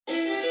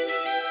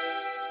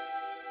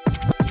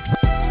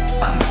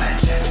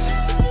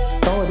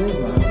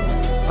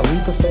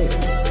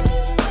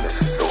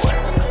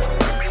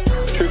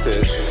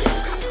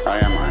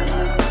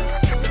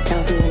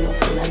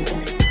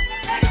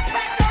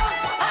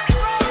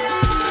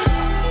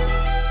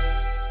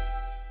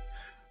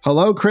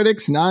Hello,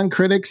 critics,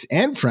 non-critics,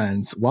 and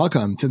friends.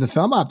 Welcome to the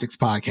Film Optics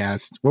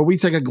Podcast, where we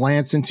take a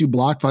glance into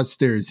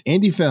blockbusters,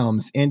 indie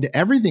films, and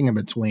everything in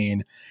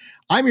between.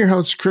 I'm your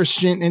host,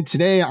 Christian, and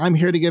today I'm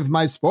here to give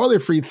my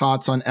spoiler-free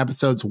thoughts on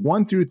episodes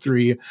 1 through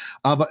 3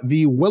 of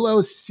the Willow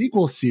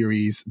sequel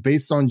series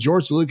based on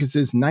George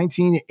Lucas's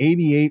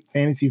 1988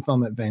 fantasy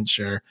film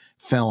adventure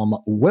film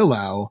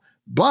Willow.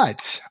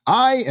 But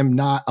I am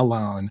not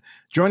alone.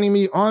 Joining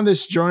me on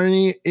this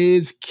journey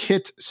is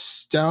Kit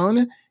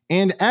Stone.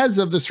 And as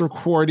of this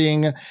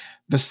recording,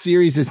 the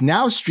series is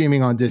now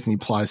streaming on Disney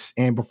Plus.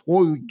 And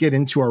before we get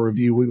into our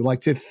review, we would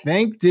like to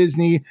thank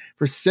Disney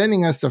for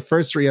sending us the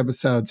first 3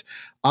 episodes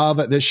of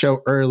this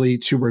show early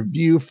to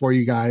review for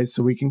you guys,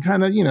 so we can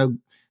kind of,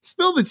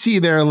 spill the tea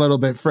there a little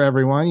bit for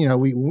everyone.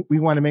 We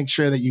want to make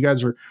sure that you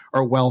guys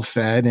are well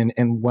fed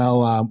and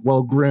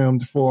well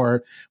groomed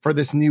for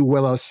this new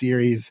Willow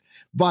series.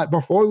 But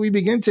before we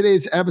begin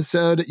today's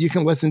episode, you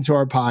can listen to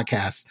our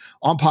podcast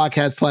on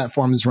podcast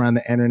platforms around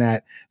the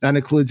internet. That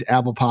includes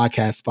Apple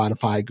Podcasts,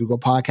 Spotify, Google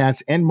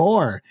Podcasts, and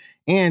more.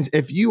 And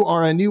if you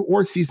are a new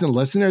or seasoned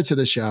listener to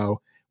the show,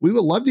 we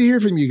would love to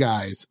hear from you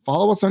guys.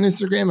 Follow us on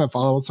Instagram and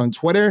follow us on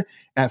Twitter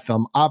at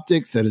Film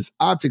Optics. That is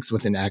Optics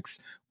with an X.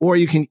 Or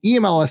you can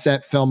email us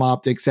at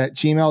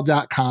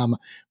filmoptics@gmail.com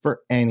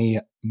for any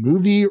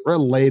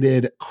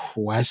movie-related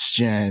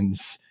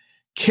questions.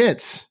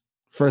 Kit,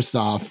 first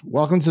off,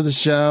 welcome to the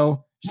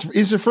show.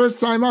 It's your first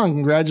time on.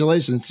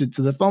 Congratulations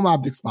to the Film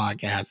Optics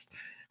Podcast.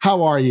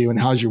 How are you and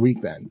how's your week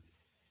been?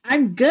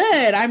 I'm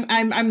good.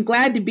 I'm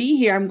glad to be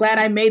here. I'm glad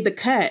I made the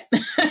cut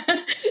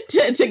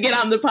to get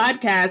on the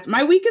podcast.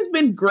 My week has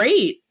been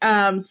great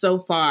so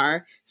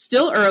far.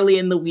 Still early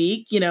in the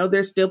week.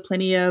 There's still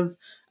plenty of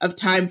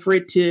time for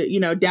it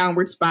to,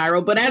 downward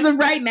spiral. But as of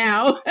right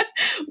now,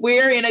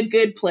 we're in a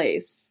good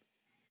place.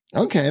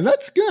 Okay,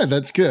 that's good.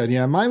 That's good.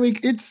 Yeah, my week,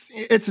 it's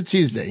a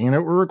Tuesday.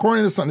 We're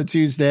recording this on a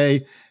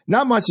Tuesday.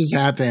 Not much has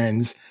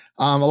happened.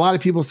 A lot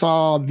of people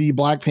saw the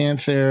Black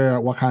Panther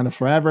Wakanda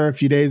Forever a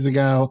few days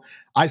ago.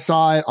 I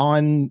saw it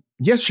on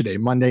yesterday,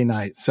 Monday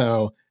night.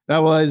 So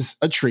that was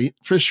a treat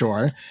for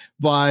sure.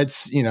 But,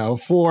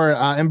 for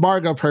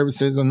embargo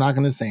purposes, I'm not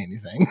going to say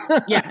anything.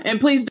 Yeah, and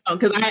please don't,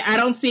 because I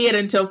don't see it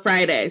until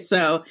Friday.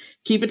 So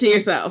keep it to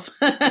yourself.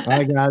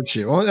 I got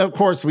you. Well, of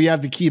course, we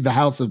have to keep the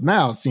House of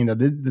Mouse,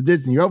 the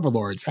Disney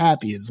overlords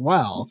happy as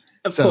well.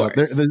 Of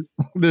course.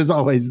 There's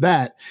always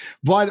that.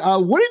 But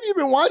what have you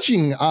been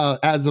watching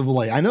as of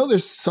late? I know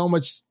there's so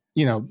much,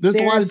 there's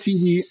a lot of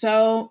TV.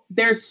 So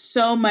there's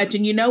so much.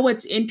 And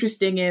what's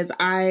interesting is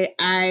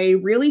I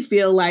really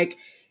feel like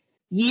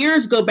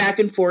years go back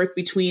and forth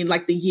between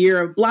like the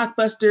year of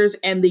blockbusters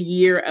and the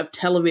year of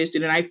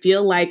television. And I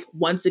feel like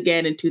once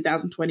again in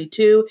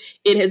 2022,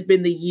 it has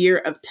been the year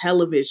of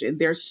television.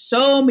 There's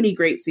so many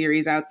great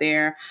series out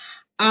there.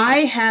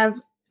 I have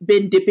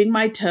been dipping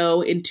my toe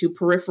into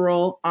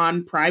Peripheral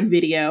on Prime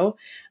Video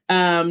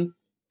because,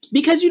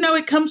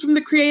 it comes from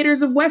the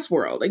creators of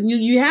Westworld, and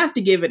you have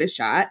to give it a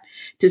shot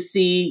to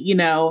see,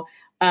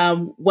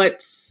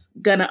 what's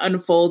gonna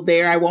unfold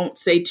there. I won't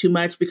say too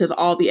much because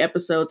all the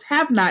episodes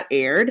have not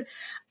aired.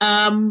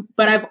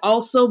 But I've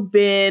also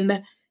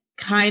been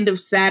kind of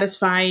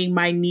satisfying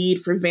my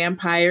need for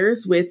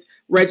vampires with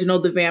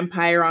Reginald the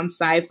Vampire on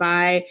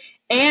Sci-Fi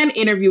and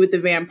Interview with the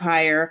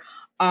Vampire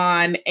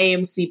on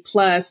AMC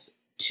Plus,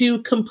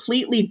 2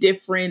 completely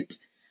different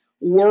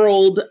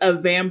world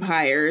of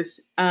vampires.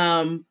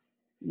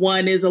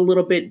 One is a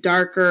little bit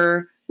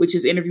darker, which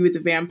is Interview with the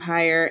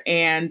Vampire,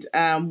 and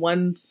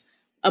one's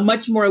a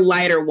much more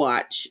lighter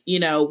watch,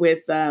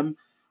 with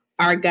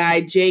our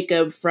guy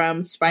Jacob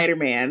from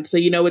Spider-Man. So,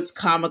 it's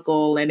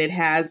comical, and it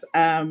has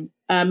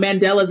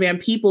Mandela Van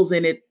Peebles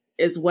in it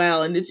as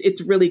well. And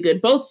it's really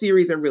good. Both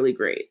series are really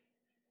great.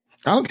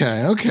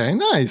 Okay.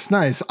 Nice.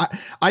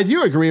 I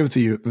do agree with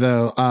you,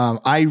 though.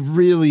 I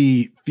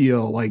really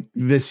feel like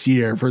this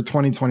year for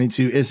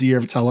 2022 is the year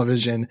of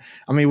television.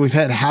 I mean, we've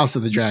had House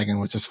of the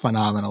Dragon, which is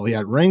phenomenal. We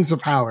had Rings of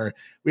Power.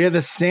 We had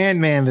The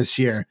Sandman this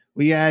year.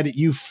 We had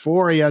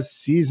Euphoria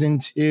season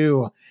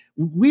 2.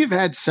 We've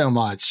had so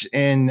much.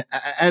 And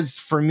as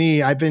for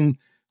me, I've been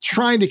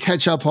trying to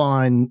catch up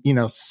on,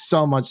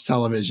 so much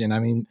television. I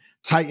mean,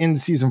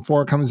 Titans season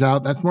 4 comes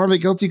out. That's more of a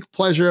guilty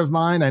pleasure of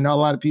mine. I know a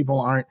lot of people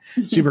aren't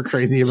super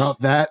crazy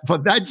about that,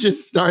 but that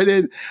just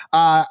started.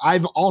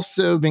 I've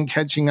also been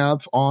catching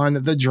up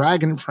on The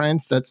Dragon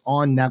Prince that's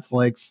on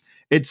Netflix.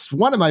 It's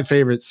one of my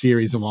favorite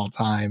series of all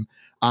time.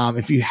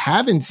 If you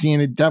haven't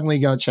seen it, definitely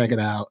go check it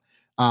out.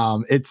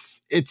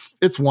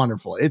 It's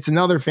wonderful. It's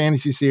another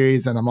fantasy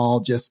series that I'm all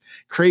just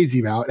crazy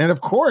about. And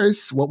of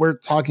course, what we're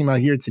talking about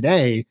here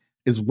today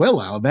is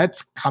Willow.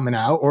 That's coming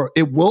out, or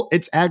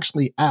it's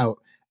actually out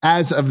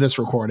as of this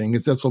recording,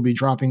 because this will be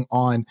dropping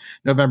on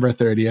November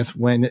 30th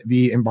when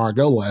the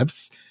embargo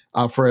lifts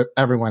for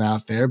everyone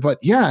out there. But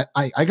yeah,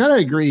 I gotta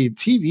agree.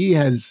 TV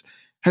has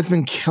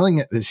been killing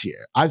it this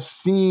year. I've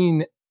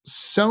seen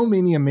so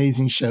many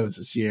amazing shows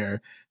this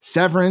year.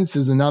 Severance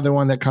is another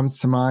one that comes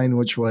to mind,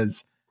 which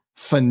was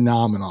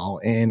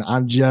phenomenal. And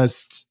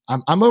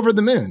I'm over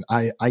the moon.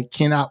 I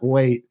cannot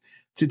wait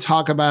to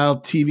talk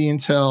about TV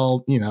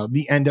until,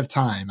 the end of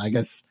time. I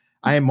guess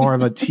I am more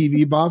of a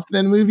TV buff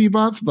than movie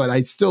buff, but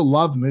I still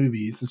love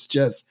movies. It's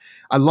just,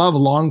 I love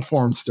long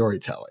form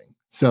storytelling.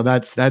 So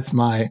that's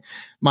my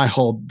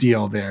whole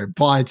deal there.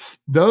 But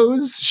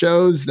those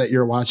shows that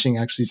you're watching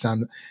actually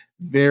sound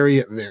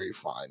very, very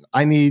fun.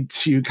 I need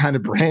to kind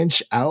of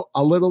branch out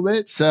a little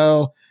bit.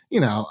 So,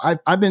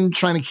 I've been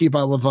trying to keep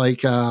up with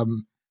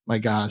my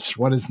gosh,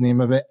 what is the name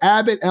of it?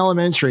 Abbott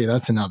Elementary.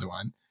 That's another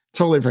one.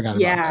 Totally forgot about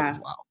that as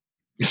well.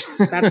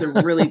 That's a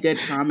really good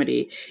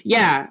comedy.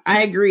 Yeah,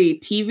 I agree.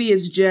 TV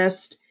is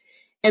just,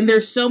 and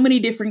there's so many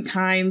different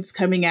kinds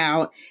coming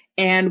out,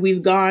 and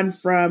we've gone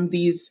from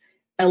these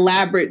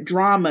elaborate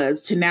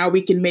dramas to now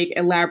we can make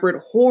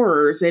elaborate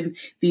horrors and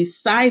these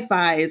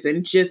sci-fis,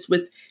 and just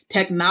with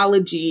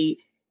technology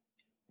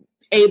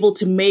able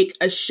to make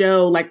a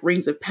show like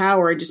Rings of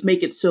Power and just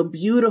make it so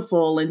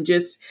beautiful, and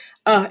just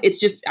it's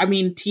just,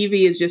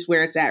 TV is just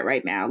where it's at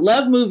right now.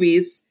 Love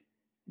movies,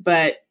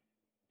 but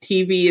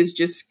TV is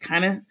just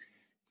kind of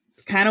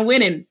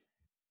winning.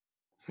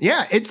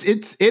 Yeah, it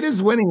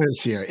is winning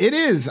this year. It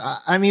is.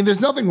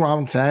 There's nothing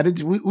wrong with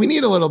that. We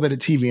need a little bit of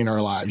TV in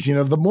our lives.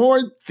 The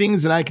more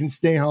things that I can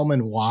stay home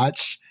and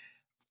watch,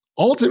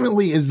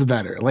 ultimately is the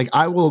better. Like,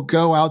 I will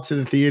go out to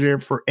the theater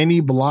for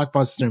any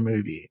blockbuster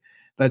movie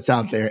that's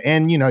out there,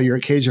 and your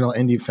occasional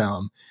indie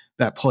film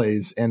that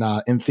plays in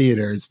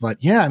theaters. But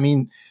yeah,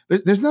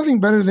 there's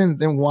nothing better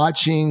than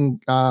watching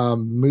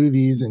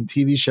movies and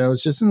TV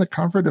shows just in the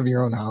comfort of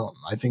your own home.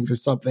 I think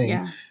there's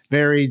something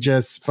very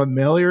just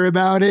familiar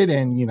about it,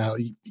 and you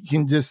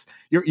can just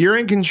you're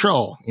in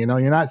control. You're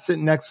not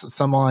sitting next to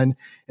someone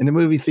in the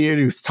movie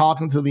theater who's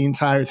talking to the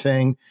entire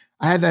thing.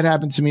 I had that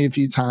happen to me a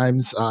few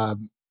times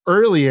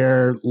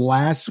earlier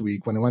last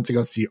week when I went to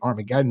go see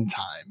Armageddon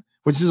Time,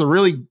 which is a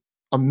really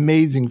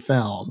amazing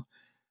film.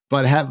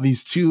 But I had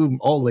these two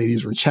old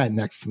ladies were chatting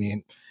next to me,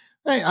 and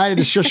I had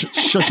to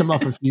shush them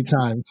up a few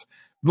times.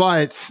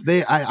 But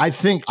I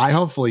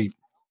hopefully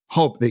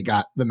hope they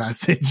got the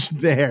message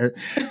there.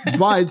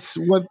 But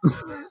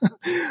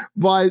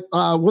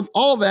with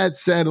all that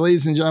said,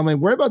 ladies and gentlemen,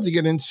 we're about to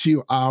get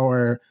into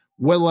our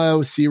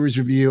Willow series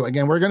review.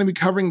 Again, we're going to be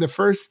covering the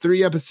first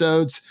 3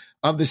 episodes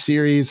of the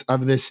series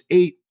of this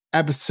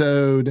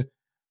 8-episode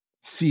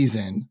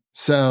season.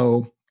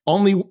 So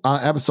only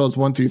episodes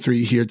 1 through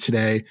 3 here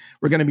today.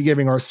 We're going to be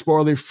giving our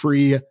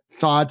spoiler-free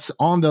thoughts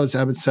on those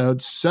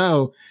episodes.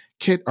 So,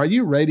 Kit, are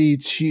you ready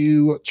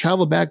to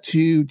travel back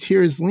to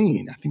Tears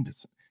Lean? I think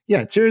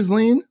Tears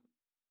Lean?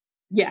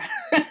 Yeah.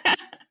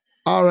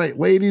 All right,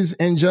 ladies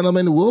and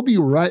gentlemen, we'll be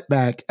right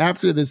back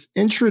after this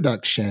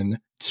introduction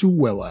to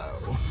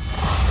Willow.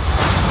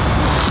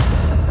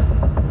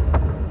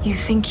 You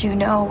think you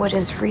know what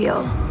is real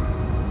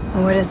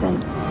and what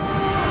isn't.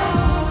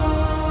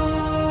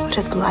 What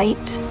is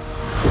light?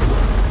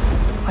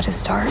 What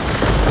is dark?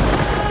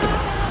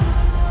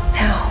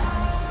 Now,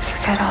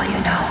 forget all you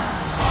know.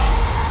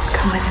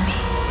 Come with me.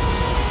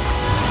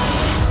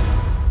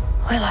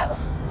 Willow.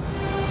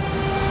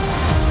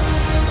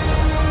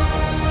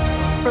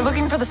 We're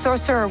looking for the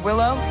sorcerer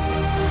Willow.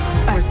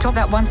 I was told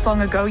that once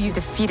long ago you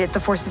defeated the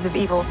forces of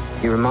evil.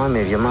 You remind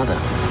me of your mother.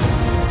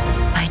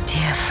 My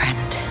dear friend,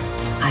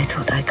 I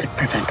thought I could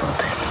prevent all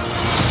this.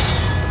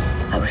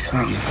 I was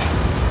wrong.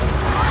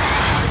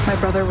 My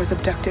brother was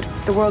abducted.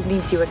 The world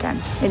needs you again.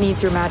 It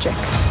needs your magic.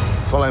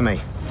 Follow me.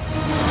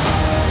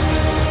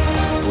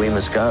 We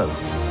must go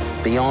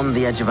beyond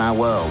the edge of our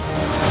world,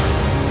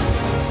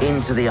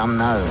 into the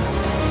unknown.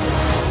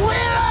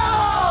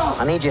 Willow!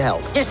 I need your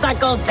help. Just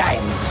like old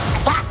times.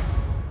 Attack!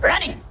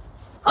 Running!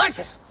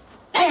 Horses!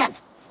 Mayhem!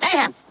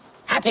 Mayhem!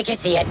 Happy to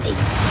see it.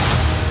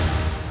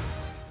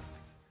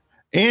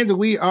 And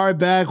we are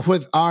back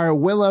with our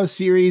Willow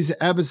series,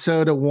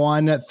 episode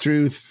 1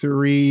 through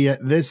 3.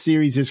 This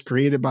series is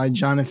created by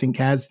Jonathan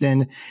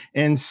Kasdan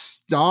and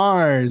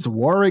stars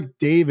Warwick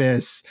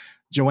Davis,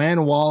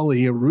 Joanne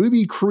Whalley,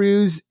 Ruby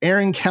Cruz,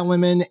 Aaron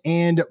Kellerman,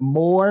 and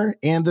more.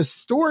 And the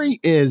story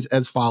is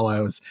as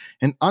follows.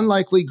 An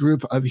unlikely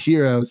group of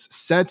heroes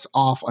sets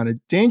off on a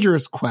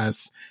dangerous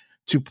quest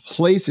to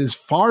places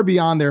far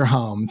beyond their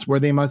homes where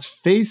they must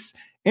face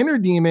inner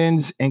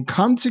demons and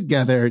come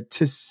together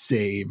to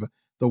save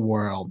the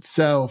world.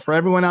 So for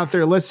everyone out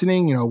there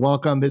listening,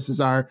 welcome. This is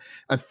our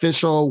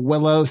official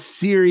Willow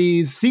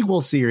series,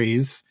 sequel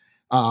series.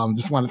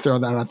 Just want to throw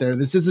that out there.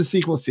 This is a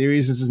sequel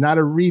series. This is not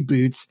a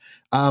reboot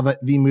of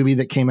the movie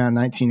that came out in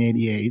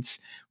 1988,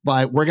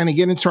 but we're going to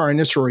get into our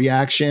initial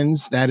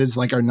reactions. That is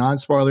like our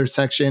non-spoiler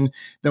section.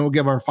 Then we'll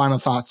give our final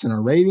thoughts and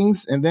our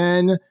ratings. And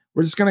then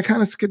we're just going to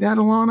kind of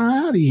skedaddle on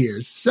out of here.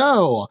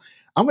 So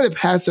I'm going to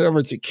pass it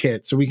over to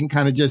Kit so we can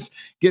kind of just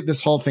get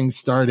this whole thing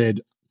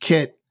started.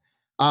 Kit,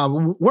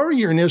 what were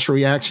your initial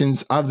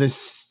reactions of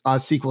this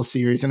sequel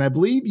series? And I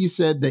believe you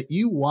said that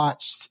you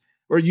watched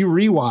or you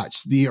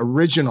rewatched the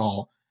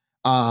original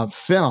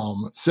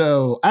film.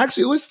 So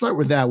actually, let's start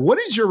with that. What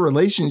is your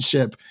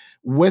relationship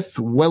with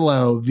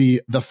Willow,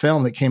 the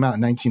film that came out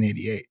in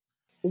 1988?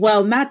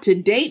 Well, not to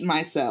date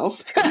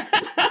myself,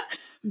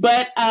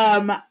 But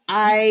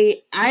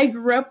I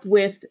grew up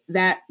with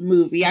that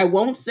movie. I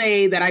won't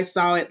say that I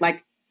saw it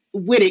like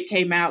when it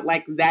came out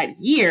like that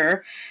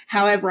year.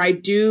 However, I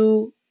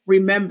do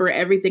remember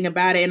everything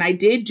about it. And I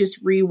did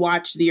just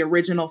rewatch the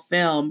original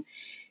film.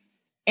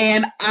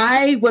 And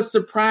I was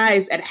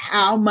surprised at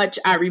how much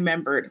I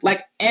remembered.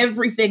 Like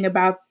everything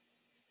about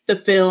the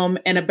film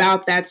and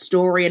about that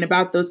story and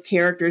about those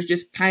characters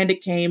just kind of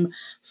came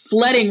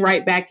flooding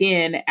right back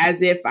in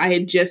as if I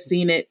had just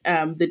seen it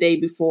the day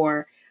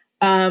before.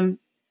 It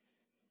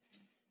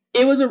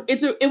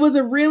was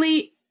a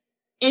really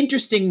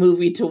interesting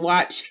movie to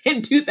watch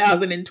in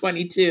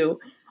 2022.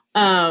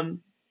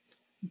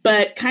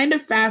 But kind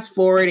of fast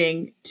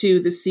forwarding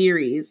to the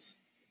series,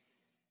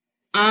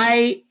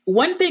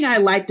 one thing I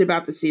liked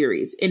about the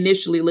series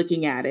initially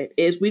looking at it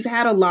is we've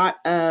had a lot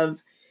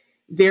of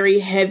very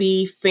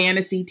heavy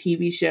fantasy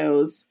TV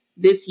shows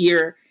this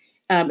year.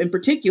 In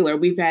particular,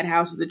 we've had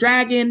House of the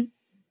Dragon,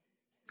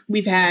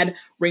 we've had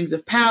Rings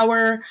of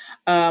Power,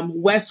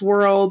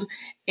 Westworld,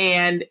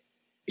 and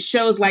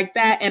shows like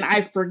that. And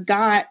I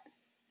forgot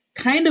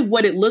kind of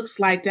what it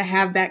looks like to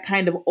have that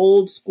kind of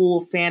old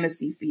school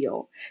fantasy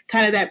feel,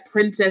 kind of that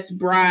Princess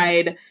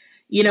Bride,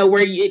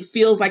 where it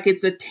feels like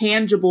it's a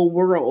tangible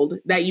world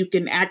that you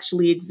can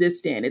actually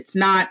exist in. It's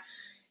not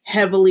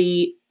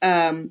heavily,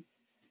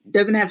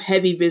 doesn't have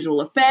heavy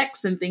visual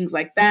effects and things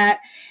like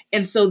that.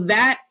 And so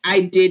that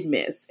I did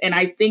miss. And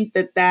I think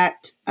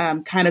that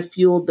kind of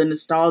fueled the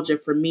nostalgia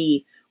for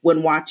me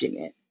when watching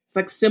it. It's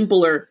like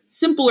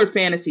simpler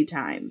fantasy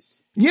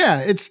times.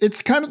 Yeah,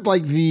 it's kind of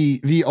like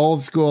the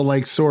old school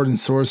like sword and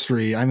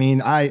sorcery. I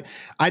mean, I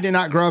did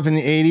not grow up in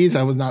the 80s.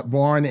 I was not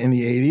born in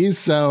the 80s,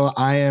 so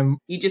I am.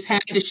 You just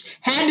had to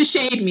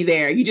shade me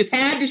there. You just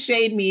had to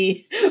shade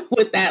me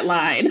with that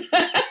line.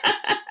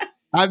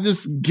 I'm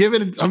just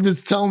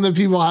telling the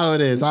people how it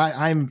is.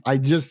 I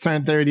just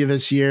turned 30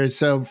 this year,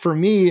 so for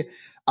me,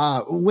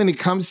 when it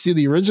comes to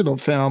the original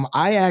film,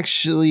 I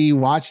actually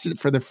watched it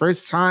for the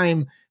first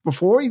time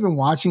before even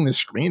watching the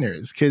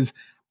screeners, because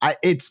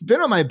it's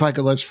been on my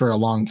bucket list for a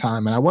long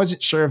time, and I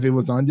wasn't sure if it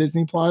was on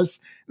Disney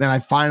Plus. Then I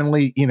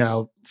finally,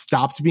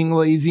 stopped being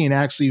lazy and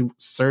actually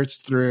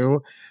searched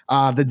through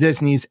the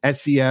Disney's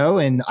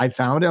SEO, and I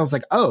found it. I was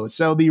like, oh,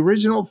 so the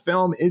original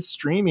film is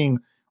streaming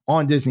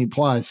on Disney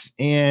Plus,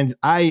 and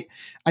I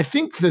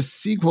think the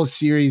sequel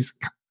series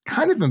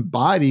kind of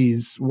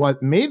embodies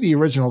what made the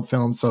original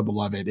film so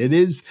beloved. It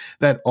is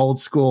that old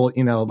school,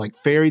 like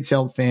fairy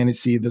tale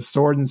fantasy, the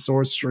sword and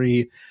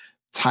sorcery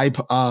type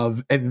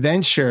of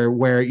adventure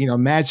where,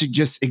 magic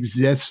just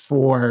exists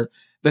for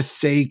the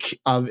sake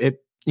of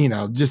it,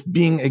 just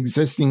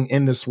existing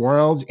in this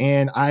world.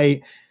 And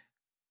I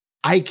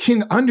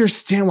can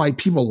understand why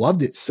people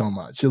loved it so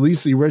much, at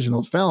least the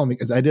original film,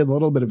 because I did a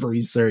little bit of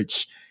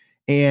research.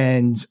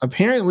 And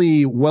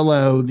apparently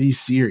Willow, the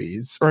film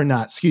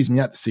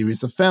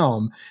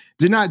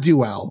did not do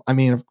well. I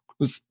mean,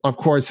 of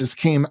course, this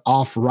came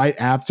off right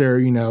after,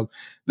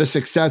 the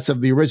success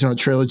of the original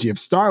trilogy of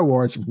Star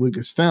Wars with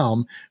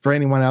Lucasfilm. For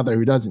anyone out there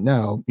who doesn't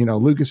know,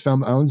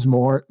 Lucasfilm owns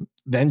more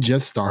than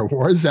just Star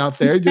Wars out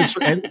there,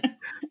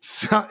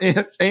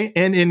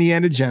 and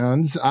Indiana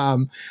Jones.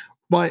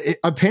 But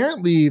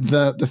apparently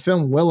the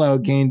film Willow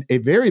gained a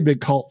very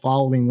big cult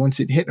following once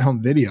it hit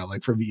home video,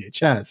 like for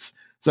VHS.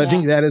 So I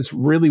think that is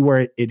really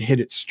where it hit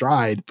its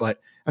stride. But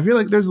I feel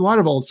like there's a lot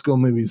of old school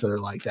movies that are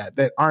like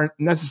that aren't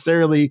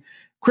necessarily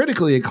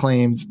critically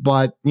acclaimed,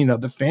 but,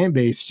 the fan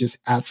base just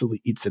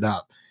absolutely eats it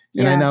up.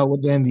 And I know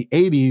within the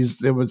 80s,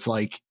 there was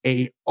like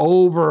a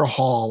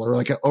overhaul or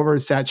like an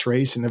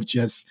oversaturation of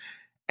just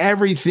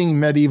everything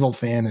medieval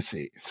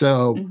fantasy.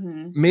 So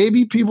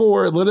maybe people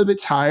were a little bit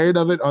tired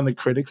of it on the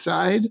critic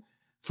side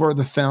for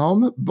the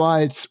film,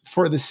 but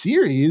for the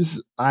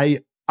series,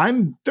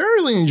 I'm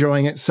thoroughly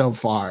enjoying it so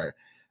far.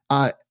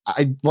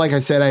 Like I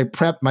said, I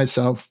prepped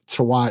myself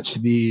to watch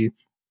the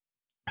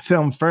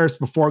film first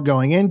before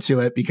going into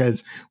it,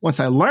 because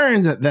once I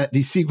learned that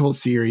the sequel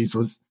series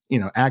was,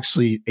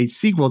 actually a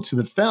sequel to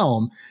the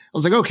film, I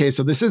was like, okay,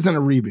 so this isn't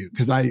a reboot,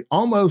 because I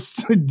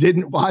almost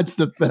didn't watch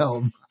the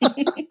film.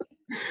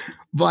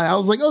 But I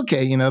was like,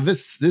 okay,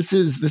 this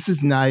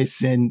is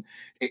nice. And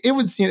it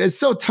was, it's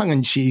so tongue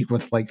in cheek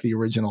with like the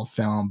original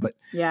film, but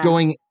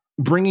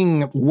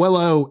bringing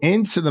Willow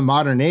into the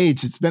modern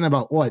age, it's been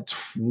about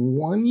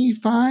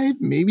 25,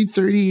 maybe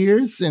 30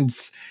 years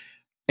since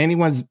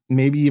anyone's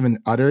maybe even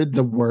uttered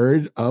the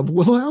word of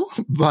Willow.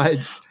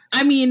 But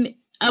I mean,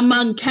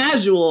 among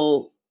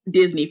casual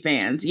Disney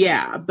fans,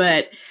 yeah.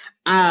 But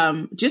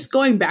just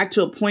going back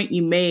to a point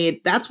you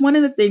made, that's one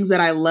of the things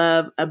that I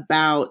love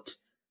about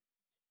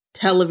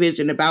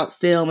television, about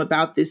film,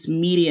 about this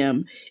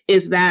medium,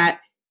 is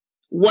that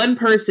one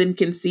person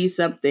can see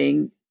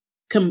something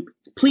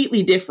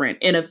completely different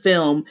in a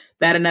film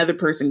that another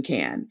person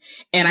can.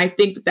 And I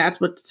think that's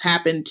what's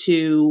happened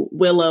to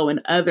Willow and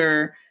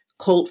other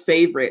cult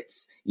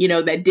favorites,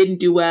 that didn't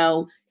do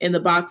well in the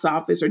box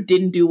office or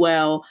didn't do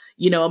well,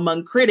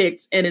 among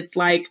critics. And it's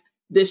like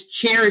this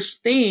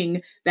cherished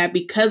thing that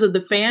because of the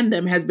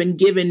fandom has been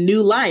given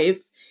new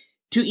life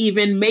to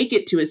even make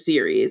it to a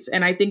series.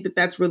 And I think that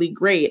that's really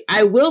great.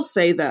 I will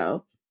say,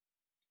 though,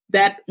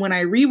 that when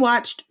I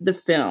rewatched the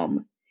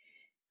film,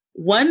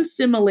 one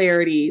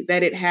similarity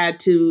that it had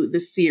to the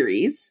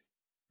series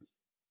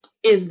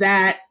is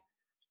that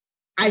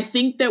I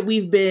think that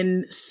we've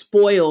been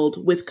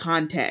spoiled with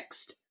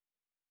context.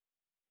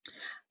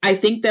 I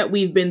think that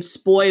we've been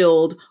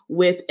spoiled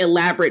with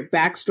elaborate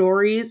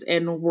backstories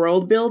and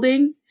world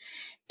building.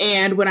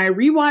 And when I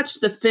rewatched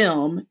the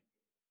film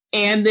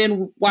and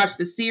then watched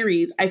the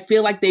series, I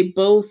feel like they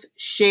both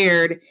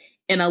shared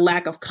in a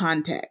lack of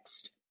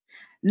context.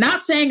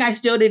 Not saying I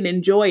still didn't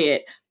enjoy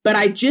it, but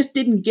I just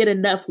didn't get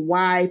enough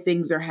why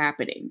things are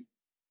happening.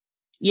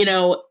 You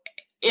know,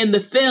 in the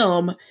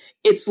film,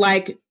 it's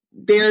like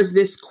there's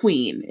this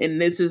queen, and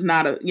this is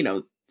not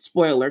a,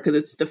 spoiler because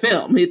it's the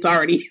film. It's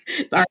already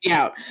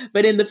out.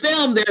 But in the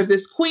film, there's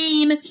this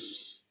queen,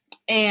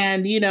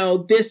 and,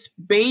 this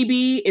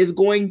baby is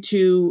going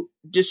to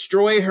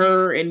destroy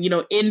her and,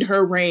 end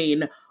her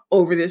reign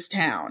over this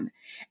town.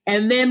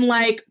 And then,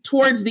 like,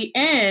 towards the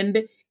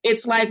end,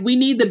 it's like, we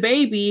need the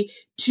baby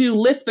to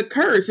lift the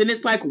curse. And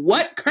it's like,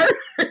 what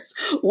curse?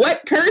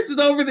 What curse is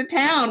over the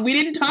town? We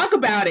didn't talk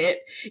about it,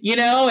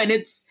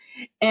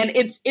 and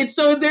it's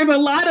so there's a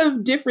lot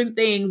of different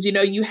things.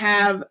 You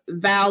have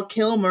Val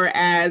Kilmer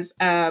as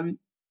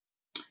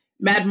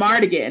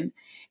Madmartigan,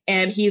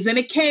 and he's in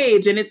a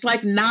cage, and it's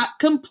like not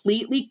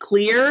completely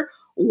clear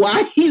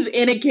why he's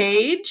in a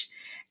cage.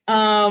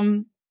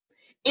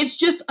 It's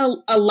just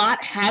a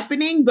lot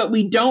happening, but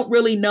we don't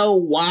really know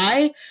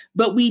why,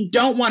 but we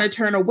don't want to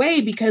turn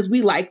away because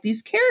we like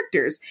these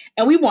characters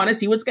and we want to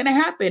see what's going to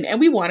happen, and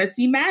we want to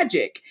see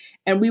magic,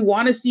 and we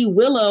want to see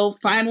Willow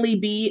finally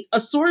be a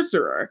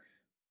sorcerer.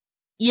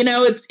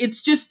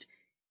 It's just,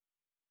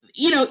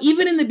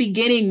 even in the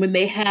beginning when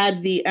they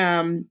had the,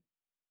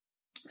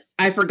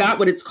 I forgot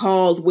what it's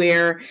called,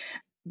 where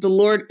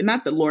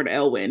not the Lord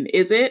Elwyn,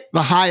 is it?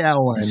 The High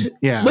Elwyn.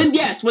 Yeah. With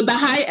the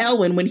High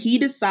Elwyn, when he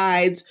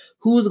decides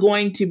who's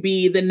going to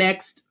be the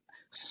next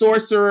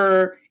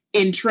sorcerer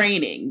in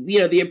training,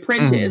 the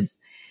apprentice,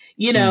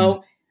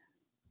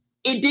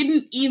 it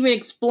didn't even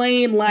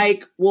explain,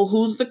 like, well,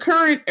 who's the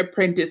current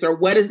apprentice, or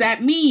what does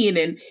that mean?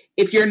 And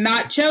if you're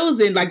not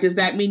chosen, like, does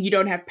that mean you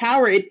don't have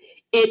power?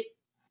 It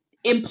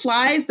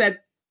implies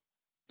that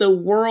the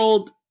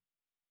world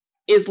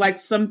is like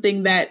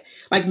something that,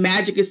 like,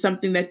 magic is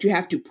something that you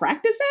have to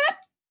practice at,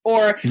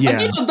 or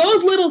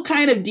those little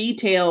kind of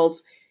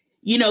details,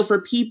 for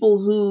people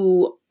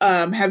who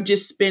have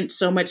just spent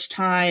so much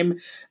time,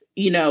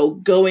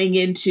 going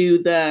into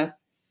the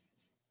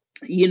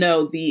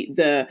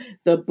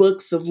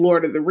books of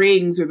Lord of the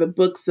Rings or the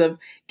books of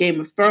Game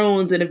of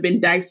Thrones and have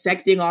been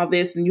dissecting all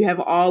this, and you have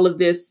all of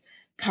this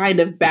kind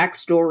of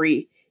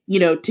backstory,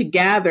 to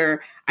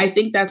gather. I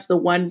think that's the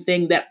one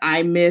thing that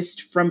I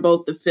missed from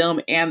both the film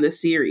and the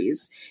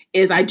series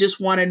is I just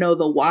want to know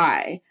the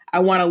why. I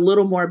want a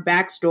little more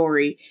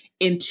backstory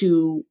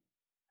into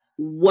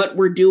what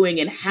we're doing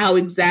and how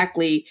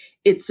exactly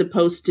it's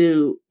supposed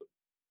to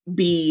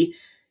be,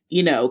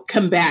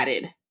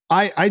 combated.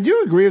 I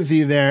do agree with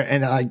you there.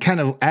 And I kind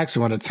of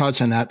actually want to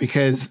touch on that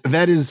because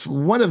that is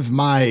one of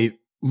my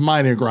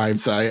minor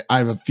gripes. I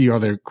have a few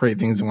other great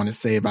things I want to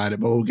say about it,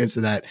 but we'll get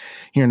to that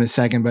here in a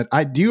second. But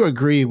I do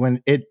agree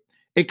when it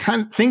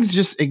kind of, things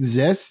just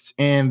exist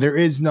and there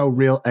is no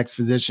real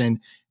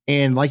exposition.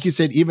 And like you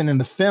said, even in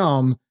the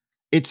film,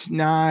 it's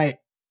not,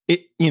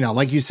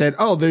 like you said,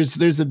 oh,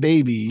 there's a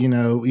baby,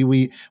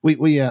 we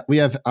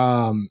have,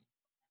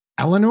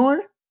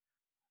 Eleanor.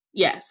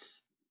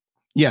 Yes.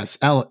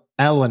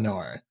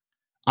 Eleanor.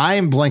 I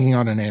am blanking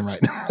on her name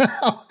right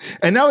now.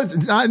 And now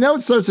it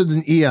starts with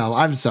an EL.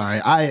 I'm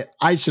sorry.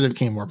 I should have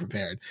came more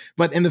prepared.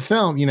 But in the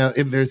film,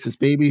 if there's this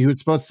baby who's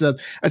supposed to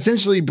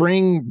essentially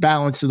bring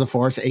balance to the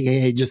force,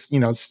 aka just,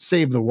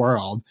 save the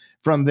world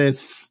from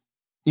this,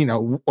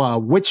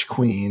 witch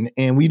queen.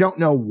 And we don't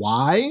know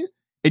why.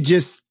 It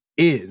just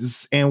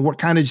is. And we're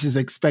kind of just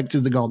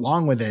expected to go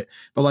along with it.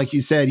 But like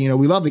you said,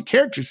 we love the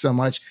character so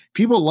much.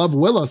 People love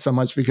Willow so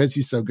much because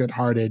he's so good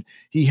hearted.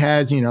 He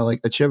has,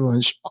 like a chip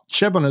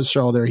on his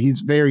shoulder.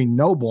 He's very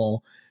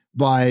noble.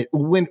 But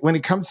when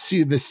it comes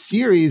to the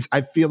series,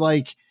 I feel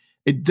like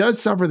it does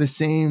suffer the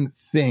same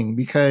thing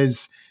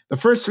because the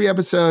first 3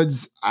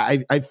 episodes,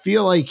 I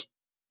feel like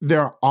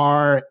there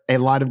are a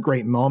lot of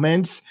great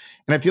moments.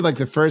 And I feel like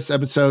the first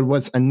episode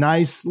was a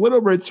nice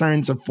little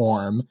return to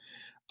form.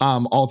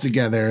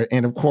 Altogether.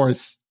 And of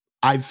course,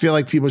 I feel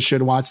like people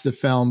should watch the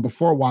film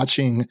before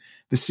watching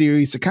the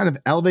series to kind of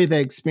elevate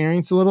that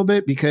experience a little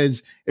bit,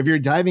 because if you're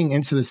diving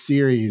into the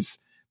series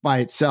by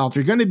itself,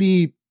 you're going to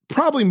be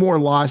probably more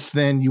lost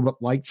than you would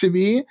like to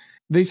be.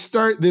 They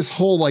start this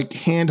whole like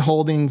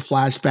hand-holding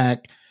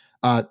flashback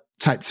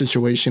type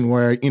situation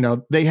where,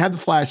 they have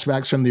the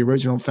flashbacks from the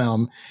original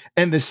film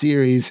and the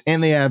series,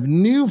 and they have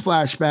new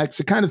flashbacks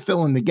to kind of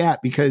fill in the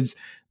gap because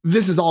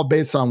this is all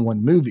based on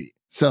one movie.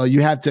 So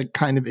you have to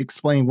kind of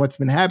explain what's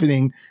been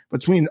happening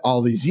between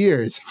all these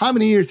years. How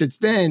many years it's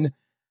been,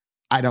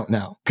 I don't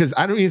know, because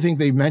I don't even think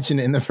they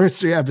mentioned it in the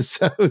first 3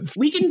 episodes.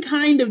 We can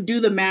kind of do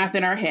the math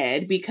in our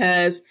head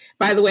because,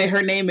 by the way,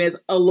 her name is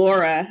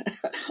Alora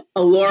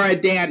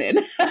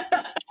Dannon.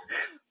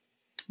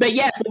 But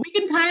yes, we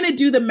can kind of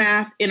do the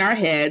math in our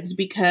heads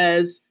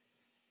because,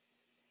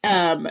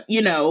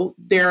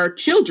 there are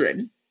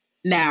children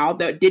now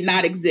that did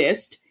not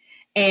exist.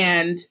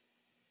 And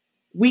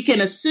we can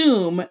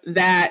assume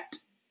that,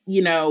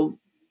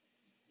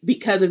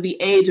 because of the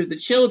age of the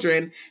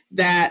children,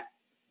 that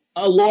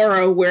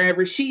Alora,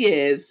 wherever she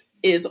is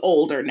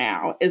older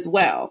now as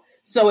well.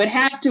 So it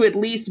has to at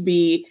least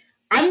be,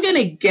 I'm going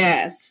to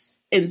guess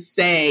and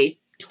say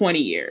 20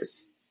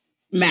 years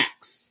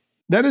max.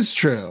 That is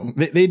true.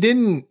 They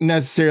didn't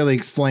necessarily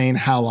explain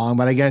how long,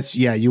 but I guess,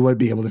 yeah, you would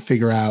be able to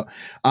figure out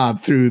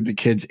through the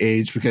kid's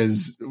age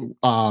because,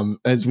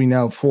 as we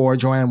know, for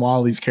Joanne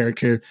Wally's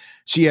character,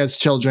 she has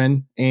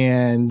children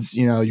and,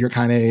 you're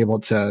kind of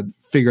able to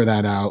figure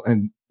that out.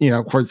 And,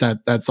 of course,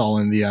 that's all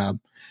in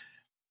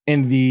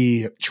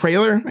the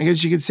trailer, I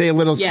guess you could say,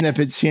 little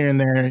snippets here and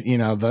there,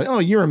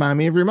 you remind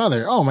me of your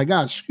mother. Oh my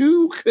gosh,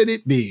 who could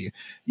it be?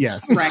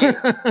 Yes. Right.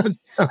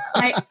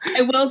 I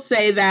will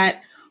say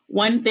that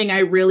one thing I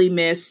really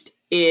missed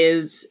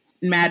is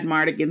Mad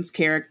Mardigan's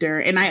character.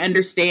 And I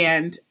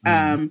understand,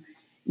 but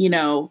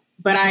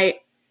I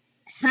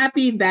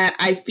happy that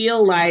I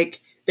feel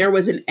like there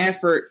was an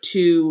effort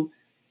to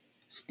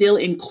still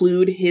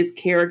include his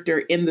character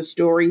in the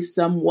story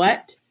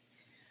somewhat.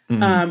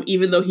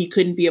 Even though he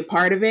couldn't be a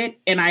part of it.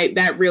 And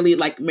that really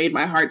made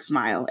my heart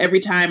smile every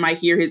time I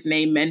hear his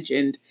name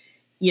mentioned,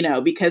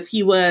 because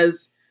he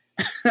was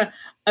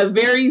a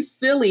very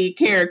silly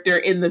character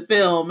in the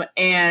film.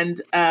 And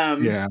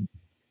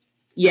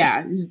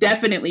he's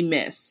definitely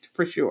missed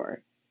for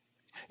sure.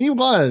 He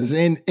was.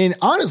 And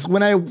honestly,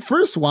 when I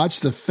first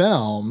watched the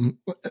film,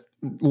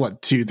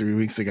 2-3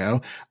 weeks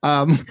ago,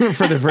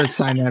 for the first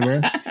time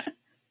ever,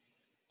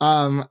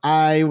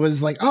 I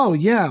was like, oh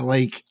yeah,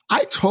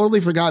 I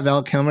totally forgot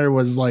Val Kilmer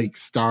was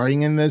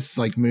starring in this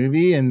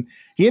movie, and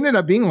he ended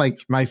up being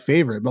my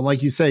favorite. But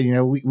like you said,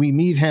 we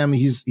meet him,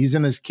 he's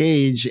in this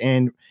cage,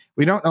 and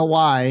we don't know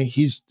why.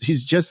 He's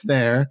just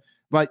there,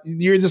 but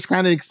you're just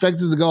kind of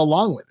expected to go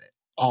along with it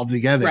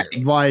altogether.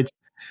 Right. But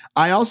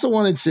I also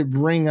wanted to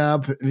bring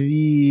up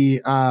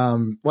the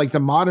the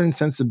modern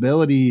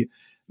sensibility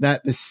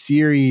that the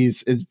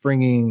series is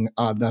bringing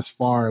thus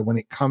far when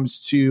it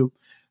comes to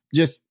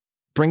just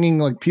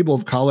bringing people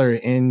of color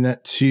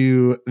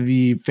into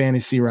the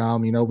fantasy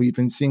realm. We've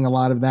been seeing a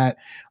lot of that.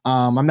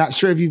 I'm not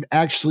sure if you've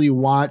actually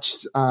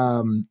watched,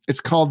 it's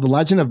called The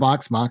Legend of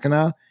Vox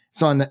Machina.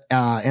 It's on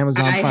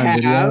Amazon Prime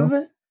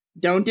Video.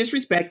 Don't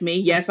disrespect me.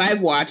 Yes,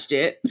 I've watched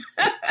it.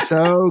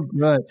 So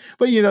good.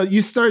 But,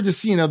 you start to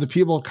see, the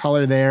people of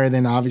color there. And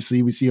then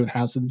obviously we see with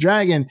House of the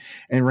Dragon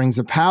and Rings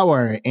of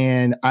Power.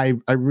 And I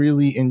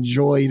really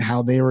enjoyed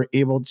how they were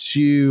able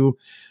to,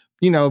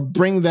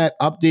 bring that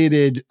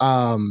updated,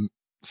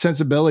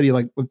 sensibility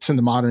to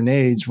the modern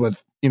age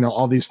with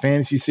all these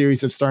fantasy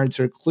series have started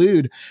to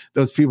include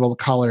those people of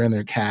color in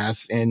their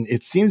cast, and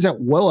it seems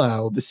that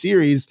Willow, the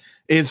series,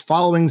 is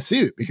following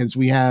suit because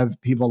we have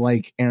people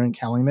like Erin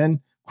Kellyman.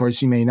 Of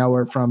course, you may know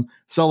her from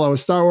Solo: A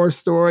Star Wars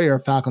Story or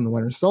Falcon the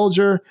Winter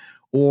Soldier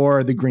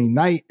or The Green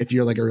Knight if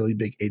you're a really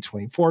big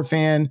A24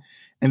 fan.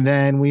 And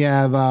then we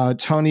have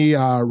Tony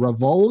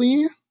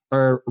Ravolli.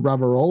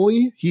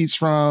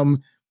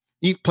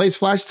 He plays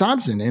Flash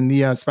Thompson in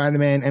the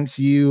Spider-Man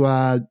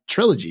MCU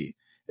trilogy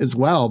as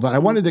well. But I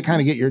wanted to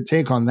kind of get your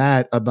take on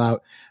that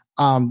about,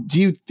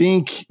 do you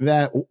think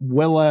that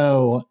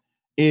Willow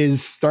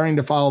is starting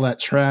to follow that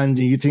trend?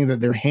 Do you think that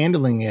they're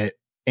handling it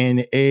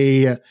in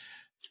a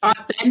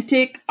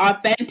authentic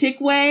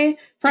way,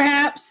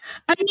 perhaps?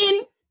 I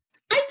mean,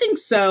 I think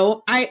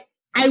so. I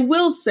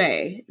will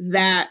say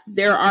that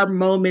there are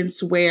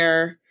moments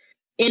where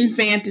in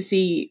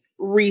fantasy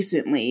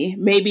recently,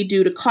 maybe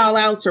due to call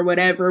outs or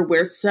whatever,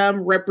 where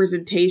some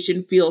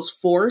representation feels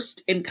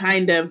forced and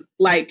kind of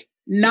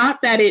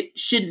not that it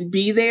shouldn't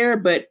be there,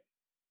 but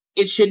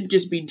it shouldn't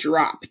just be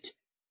dropped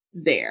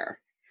there.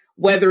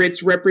 Whether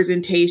it's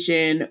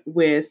representation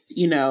with,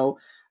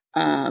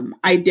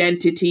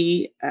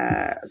 identity,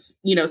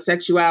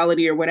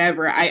 sexuality or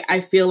whatever, I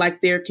feel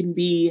like there can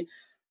be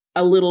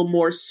a little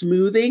more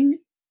smoothing.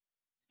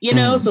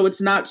 So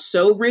it's not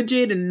so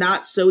rigid and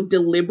not so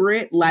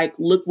deliberate,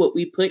 look what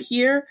we put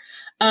here.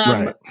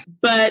 Right.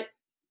 But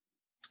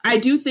I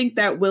do think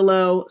that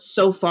Willow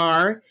so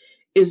far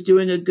is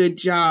doing a good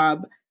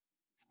job.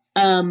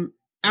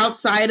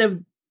 Outside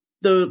of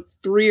the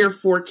 3 or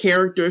 4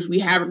 characters, we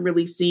haven't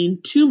really seen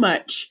too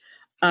much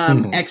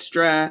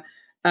extra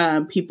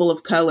people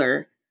of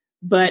color,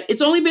 but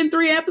it's only been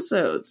 3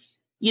 episodes,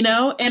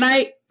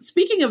 and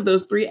speaking of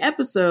those 3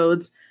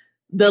 episodes,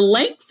 the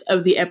length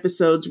of the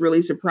episodes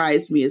really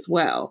surprised me as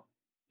well,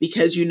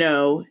 because,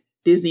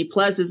 Disney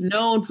Plus is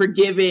known for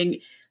giving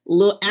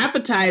little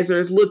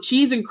appetizers, little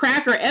cheese and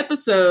cracker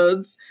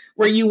episodes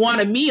where you want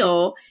a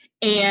meal.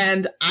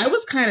 And I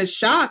was kind of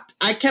shocked.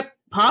 I kept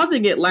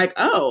pausing it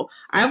oh,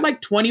 I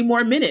have 20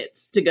 more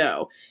minutes to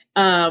go.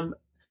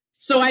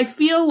 So I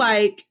feel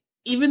like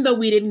even though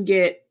we didn't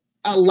get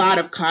a lot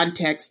of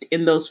context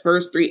in those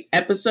first 3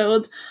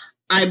 episodes,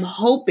 I'm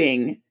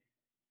hoping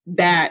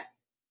that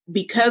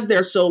because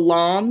they're so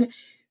long,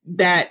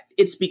 that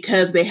it's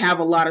because they have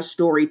a lot of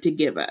story to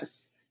give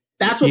us.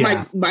 That's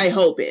what my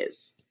hope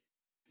is.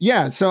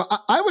 Yeah, so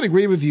I would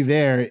agree with you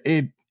there.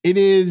 It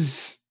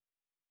is.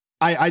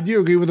 I do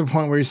agree with the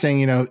point where you're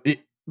saying,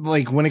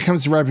 like when it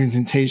comes to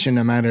representation,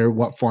 no matter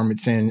what form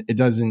it's in, it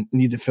doesn't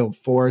need to feel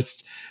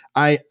forced.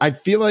 I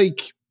feel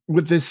like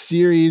with this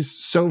series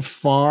so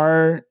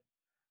far,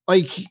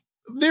 like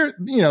there's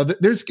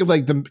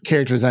like the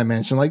characters I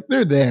mentioned, like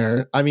they're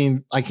there. I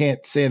mean, I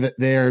can't say that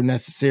they're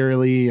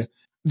necessarily,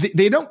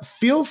 they don't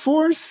feel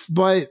forced,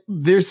 but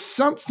there's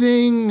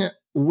something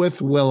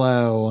with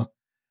Willow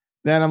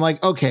that I'm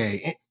like,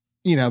 okay,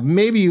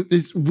 maybe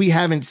we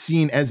haven't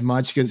seen as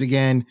much because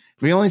again,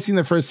 we only seen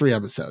the first 3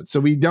 episodes. So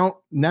we don't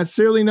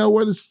necessarily know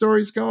where the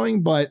story's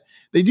going, but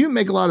they do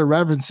make a lot of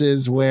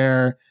references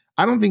where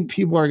I don't think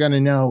people are going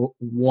to know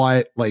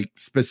what like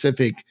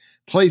specific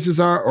places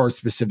are or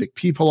specific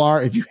people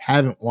are if you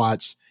haven't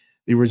watched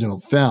the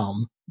original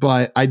film.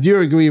 But I do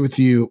agree with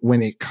you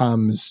when it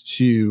comes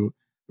to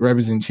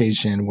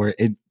representation where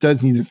it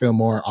does need to feel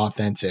more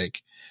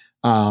authentic.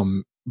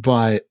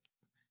 But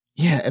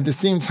yeah, at the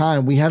same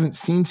time, we haven't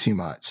seen too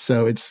much.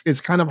 So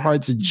it's kind of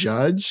hard to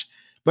judge,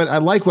 but I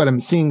like what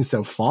I'm seeing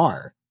so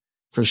far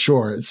for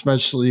sure,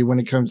 especially when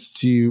it comes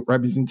to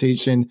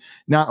representation,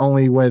 not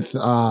only with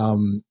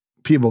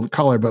people of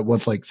color, but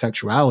with like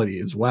sexuality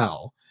as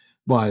well.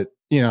 But,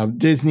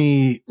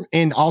 Disney,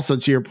 and also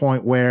to your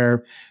point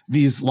where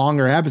these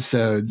longer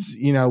episodes,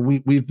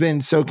 we've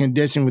been so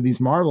conditioned with these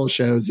Marvel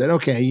shows that,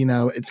 okay,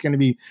 it's going to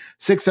be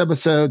 6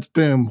 episodes,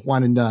 boom,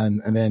 one and done.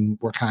 And then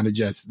we're kind of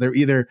they're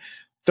either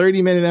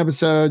 30-minute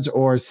episodes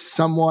or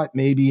somewhat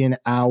maybe an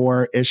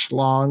hour-ish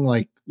long.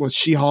 Like with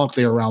She-Hulk,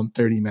 they're around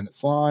 30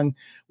 minutes long.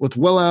 With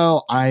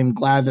Willow, I'm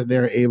glad that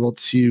they're able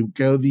to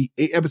go the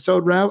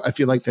 8-episode route. I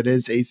feel like that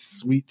is a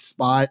sweet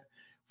spot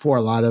for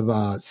a lot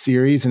of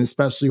series, and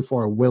especially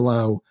for a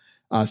Willow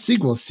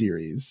sequel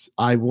series.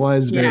 I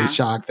was very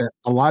shocked that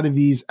a lot of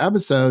these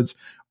episodes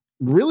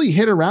really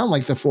hit around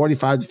like the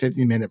 45 to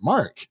 50-minute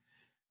mark.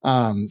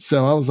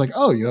 So I was like,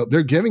 oh,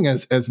 they're giving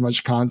us as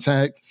much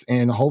context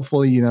and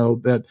hopefully,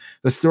 that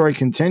the story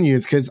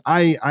continues because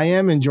I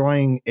am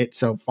enjoying it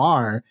so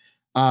far.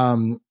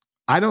 I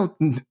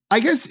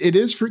guess it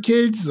is for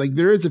kids. Like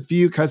there is a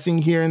few cussing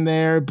here and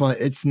there, but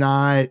it's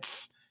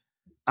not,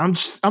 I'm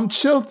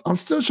still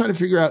trying to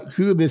figure out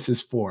who this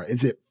is for.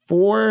 Is it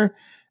for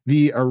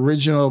the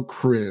original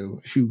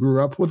crew who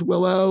grew up with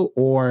Willow,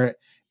 or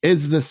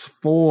is this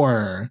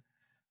for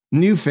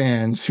new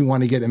fans who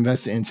want to get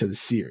invested into the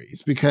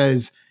series?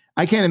 Because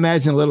I can't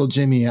imagine little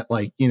Jimmy at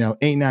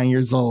 8, 9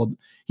 years old.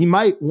 He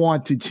might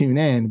want to tune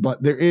in,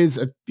 but there is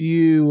a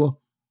few,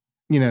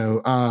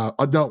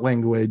 adult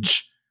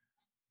language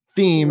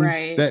themes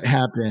that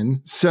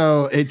happen.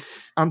 So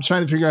I'm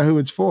trying to figure out who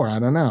it's for. I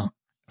don't know.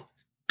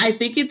 I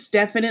think it's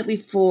definitely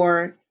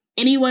for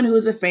anyone who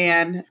is a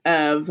fan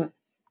of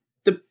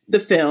the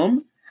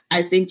film.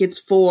 I think it's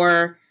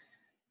for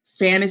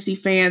fantasy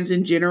fans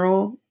in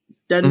general.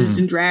 Dungeons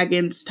and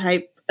Dragons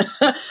type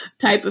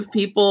of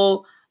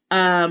people.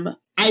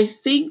 I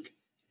think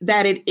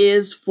that it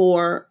is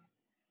for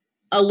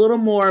a little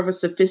more of a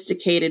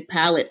sophisticated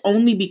palette,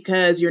 only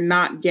because you're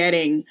not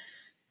getting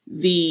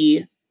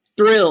the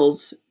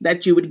thrills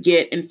that you would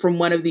get from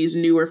one of these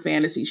newer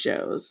fantasy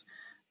shows.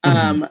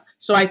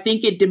 So I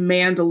think it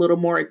demands a little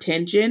more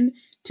attention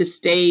to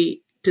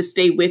stay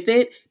with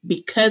it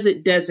because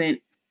it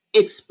doesn't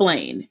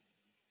explain.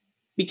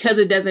 Because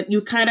it doesn't,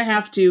 you kind of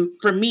have to,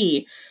 for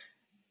me,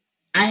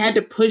 I had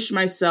to push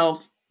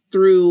myself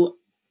through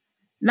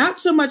not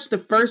so much the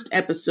first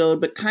episode,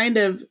 but kind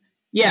of,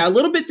 a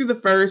little bit through the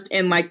first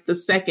and like the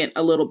second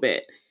a little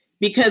bit,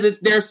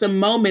 because there's some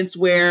moments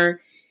where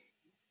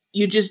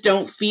you just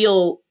don't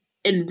feel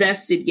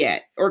invested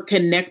yet or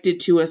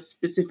connected to a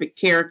specific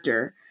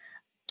character.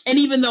 And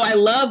even though I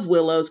love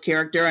Willow's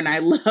character and I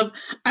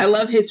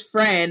love his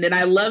friend and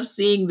I love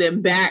seeing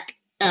them back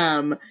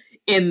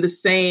in the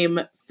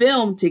same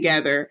film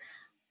together,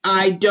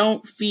 I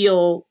don't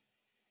feel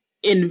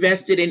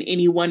invested in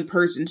any one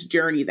person's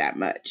journey that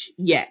much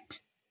yet,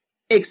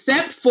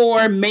 except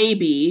for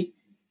maybe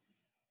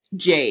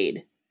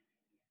Jade.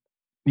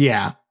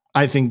 Yeah,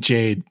 I think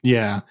Jade.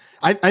 Yeah,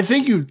 I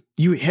think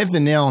you hit the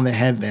nail on the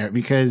head there,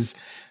 because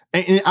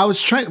and I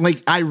was trying,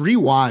 I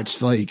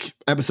rewatched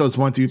episodes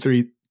 1 through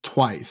 3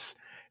 twice.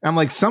 And I'm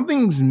like,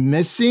 something's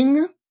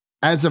missing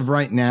as of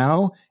right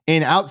now.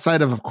 And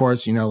outside of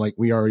course,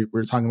 we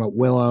were talking about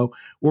Willow,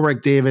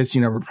 Warwick Davis,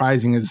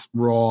 reprising his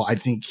role. I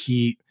think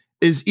he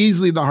is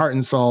easily the heart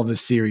and soul of the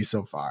series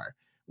so far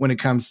when it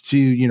comes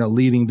to,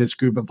 leading this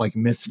group of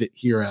misfit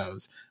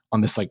heroes on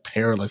this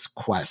perilous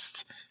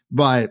quest.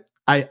 But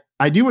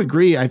I do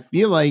agree. I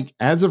feel like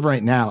as of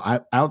right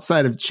now,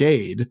 outside of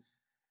Jade,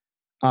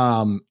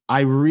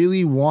 I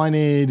really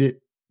wanted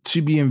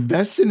to be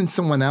invested in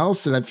someone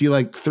else that I feel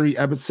like 3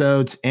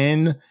 episodes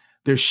in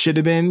there should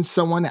have been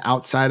someone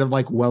outside of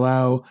like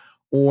Willow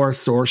or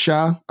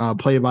Sorsha,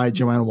 played by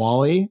Joanne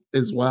Whalley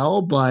as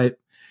well. But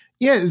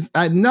yeah,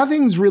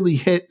 nothing's really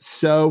hit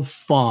so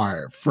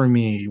far for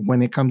me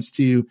when it comes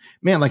to,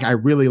 man, like I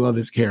really love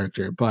this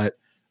character, but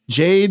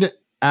Jade,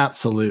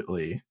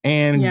 absolutely.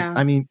 And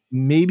I mean,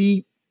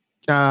 maybe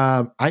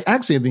I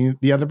actually think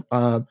the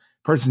other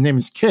person's name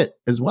is Kit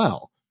as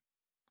well.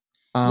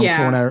 I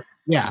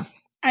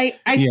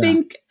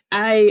think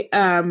I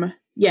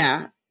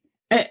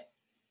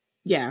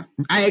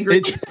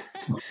agree.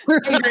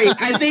 I agree.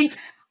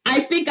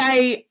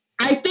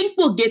 I think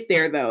we'll get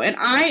there though. And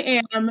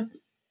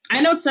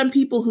I know some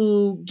people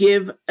who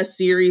give a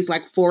series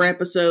like 4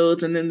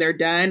 episodes and then they're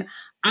done.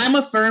 I'm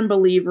a firm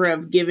believer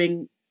of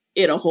giving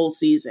it a whole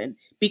season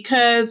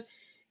because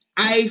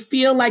I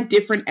feel like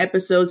different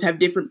episodes have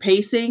different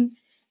pacing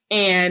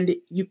and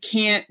you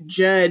can't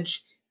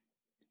judge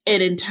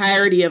an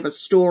entirety of a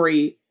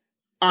story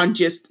on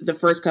just the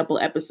first couple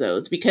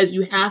episodes because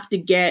you have to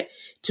get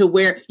to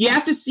where you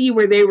have to see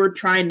where they were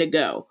trying to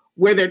go,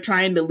 where they're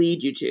trying to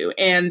lead you to.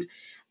 And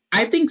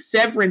I think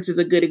Severance is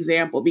a good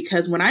example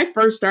because when I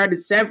first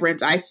started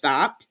Severance, I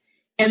stopped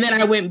and then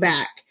I went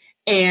back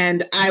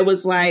and I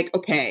was like,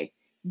 okay,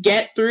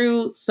 get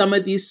through some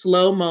of these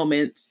slow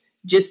moments.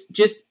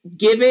 Just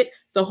give it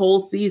the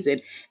whole season.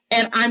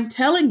 And I'm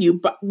telling you,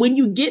 but when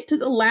you get to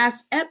the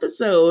last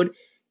episode,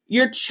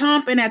 you're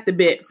chomping at the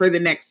bit for the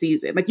next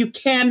season. Like you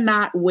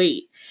cannot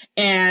wait.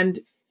 And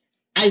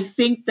I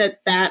think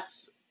that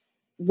that's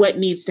what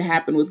needs to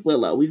happen with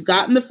Willow. We've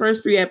gotten the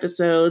first 3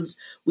 episodes.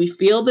 We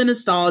feel the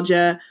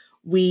nostalgia.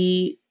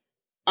 We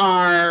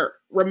are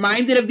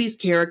reminded of these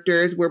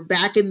characters. We're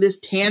back in this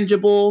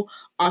tangible,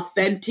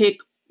 authentic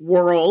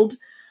world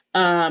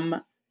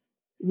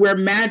where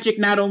magic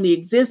not only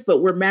exists, but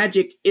where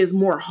magic is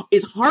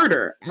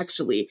harder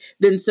actually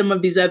than some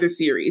of these other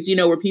series, you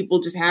know, where people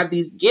just have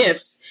these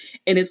gifts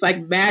and it's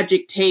like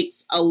magic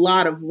takes a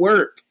lot of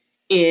work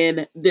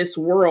in this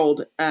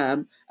world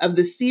of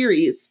the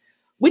series,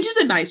 which is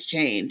a nice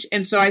change.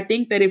 And so I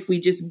think that if we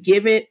just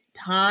give it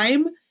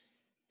time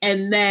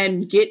and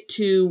then get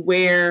to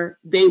where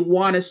they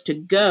want us to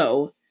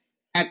go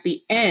at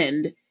the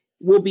end,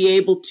 we'll be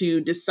able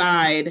to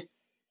decide,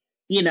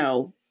 you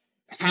know,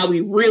 how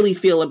we really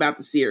feel about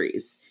the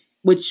series,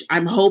 which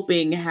I'm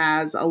hoping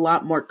has a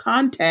lot more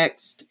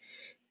context,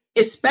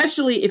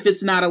 especially if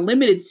it's not a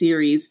limited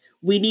series.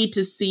 We need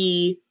to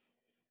see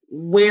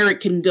where it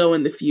can go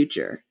in the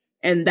future.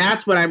 And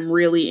that's what I'm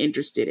really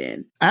interested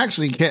in.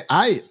 Actually,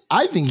 I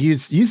think you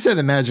said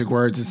the magic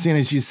words as soon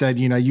as you said,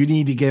 you know, you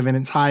need to give an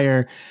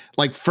entire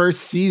like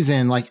first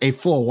season, like a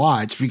full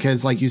watch,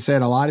 because like you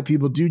said, a lot of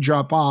people do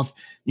drop off.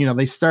 You know,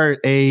 they start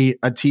a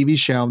TV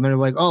show and they're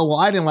like, oh, well,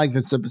 I didn't like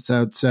this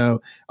episode.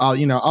 So,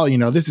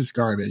 this is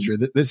garbage or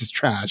this is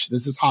trash.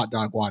 This is hot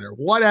dog water,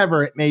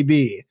 whatever it may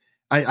be.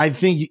 I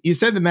think you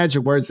said the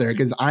magic words there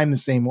because I'm the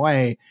same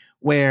way.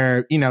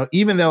 Where, you know,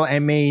 even though I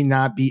may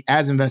not be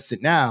as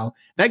invested now,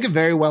 that could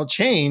very well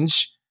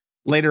change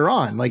later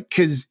on. Like,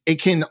 because it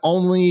can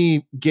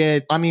only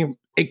get, I mean,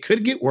 it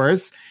could get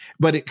worse,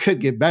 but it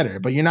could get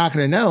better. But you're not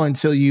going to know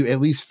until you at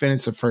least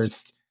finish the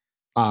first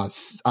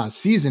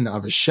season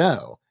of a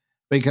show.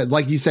 Because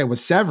like you said, with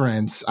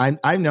Severance,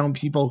 I've known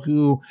people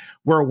who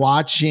were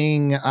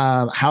watching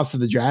House of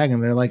the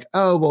Dragon. They're like,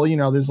 oh, well, you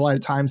know, there's a lot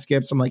of time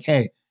skips. I'm like,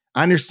 hey,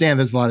 I understand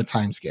there's a lot of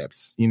time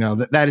skips. You know,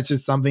 that is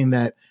just something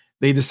that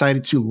they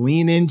decided to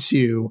lean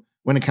into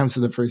when it comes to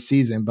the first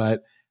season.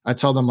 But I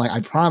told them, like, I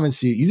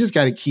promise you, you just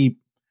got to keep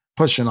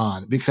pushing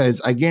on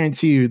because I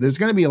guarantee you there's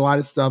going to be a lot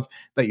of stuff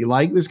that you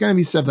like. There's going to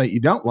be stuff that you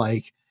don't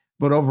like.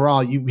 But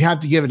overall, you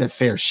have to give it a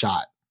fair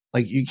shot.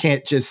 Like, you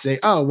can't just say,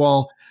 oh,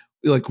 well,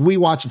 like we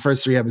watched the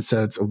first 3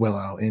 episodes of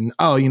Willow and,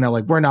 oh, you know,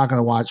 like we're not going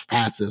to watch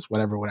past this,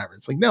 whatever.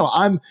 It's like, no,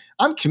 I'm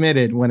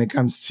committed when it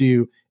comes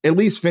to at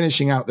least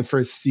finishing out the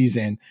first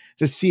season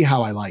to see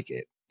how I like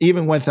it.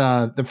 Even with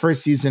the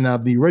first season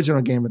of the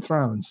original Game of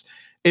Thrones,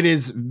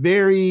 it's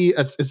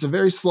a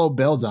very slow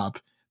build up,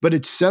 but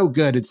it's so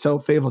good. It's so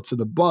faithful to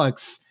the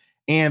books.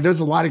 And there's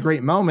a lot of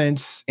great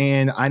moments.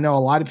 And I know a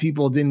lot of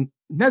people didn't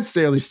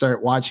necessarily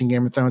start watching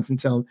Game of Thrones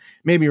until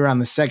maybe around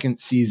the 2nd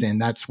season.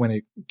 That's when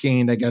it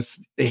gained, I guess,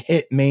 it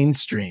hit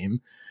mainstream.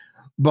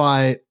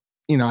 But,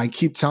 you know, I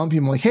keep telling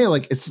people like, hey,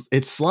 like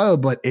it's slow,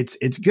 but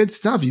it's good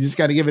stuff. You just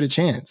got to give it a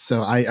chance.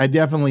 So I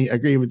definitely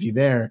agree with you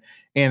there.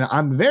 And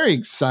I'm very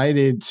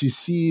excited to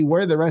see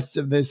where the rest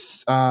of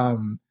this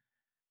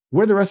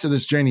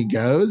journey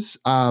goes.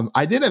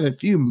 I did have a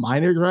few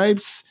minor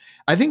gripes.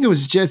 I think it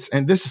was just,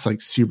 and this is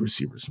like super,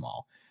 super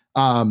small.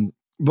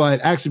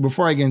 But actually,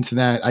 before I get into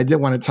that, I did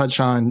want to touch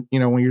on, you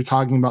know, when you're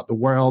talking about the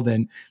world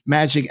and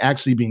magic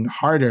actually being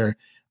harder,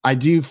 I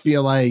do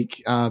feel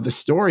like the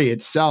story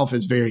itself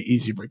is very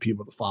easy for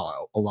people to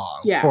follow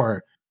along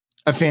for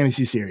a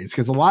fantasy series.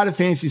 Because a lot of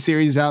fantasy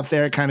series out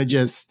there kind of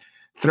just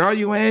throw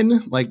you in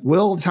like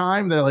will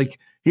time. They're like,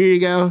 here you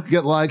go,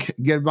 good luck,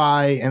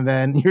 goodbye. And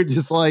then you're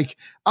just like,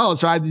 oh,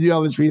 so I have to do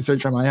all this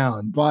research on my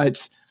own.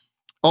 But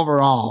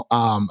overall,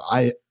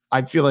 I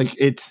I feel like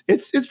it's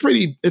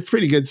pretty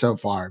good so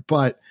far.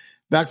 But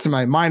back to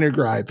my minor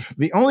gripe.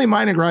 The only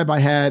minor gripe I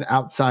had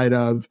outside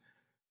of,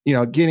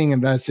 getting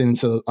invested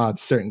into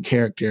certain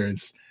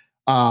characters,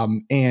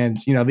 and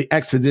the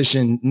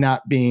exposition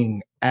not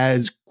being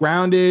as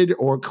grounded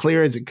or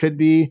clear as it could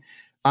be.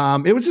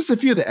 It was just a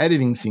few of the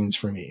editing scenes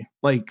for me.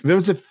 Like there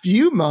was a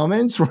few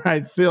moments where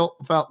I felt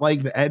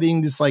like the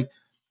editing just like,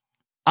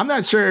 I'm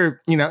not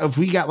sure, if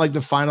we got like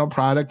the final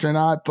product or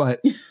not, but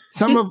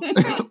some of,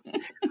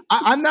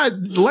 I'm not,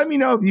 let me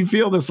know if you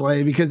feel this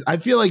way, because I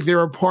feel like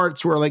there are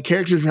parts where like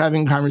characters are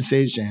having a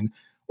conversation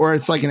or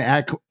it's like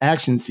an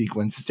action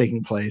sequence is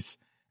taking place.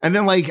 And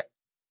then like,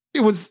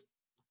 it was,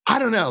 I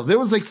don't know, there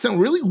was like some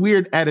really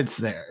weird edits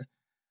there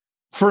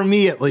for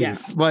me at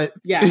least, but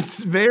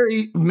it's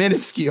very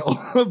minuscule,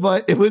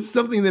 but it was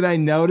something that I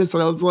noticed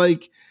and I was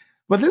like,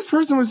 but this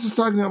person was just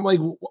talking. I'm like,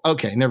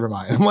 okay, never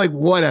mind. I'm like,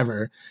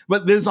 whatever.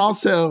 But there's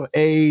also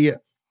a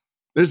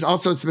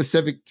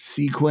specific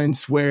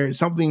sequence where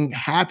something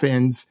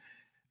happens,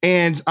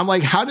 and I'm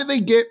like, how did they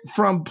get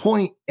from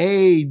point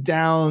A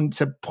down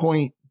to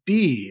point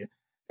B?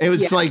 It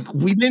was like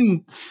we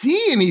didn't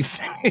see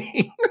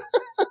anything.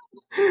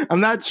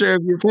 I'm not sure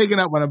if you're picking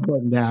up what I'm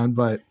putting down,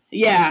 but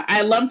yeah,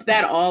 I lumped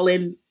that all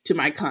into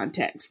my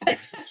context.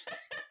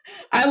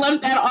 I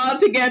lumped that all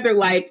together,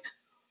 like.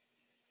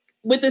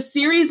 With a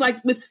series,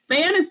 like with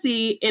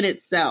fantasy in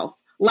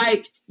itself,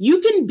 like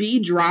you can be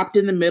dropped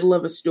in the middle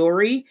of a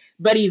story,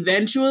 but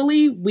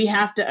eventually we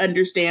have to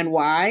understand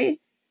why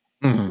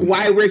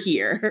we're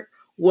here,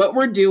 what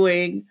we're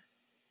doing,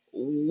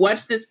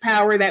 what's this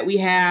power that we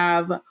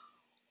have,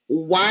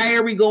 why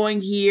are we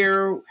going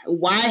here,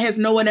 why has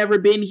no one ever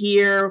been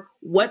here,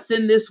 what's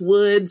in this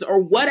woods,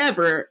 or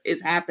whatever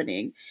is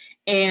happening.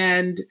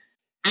 And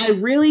I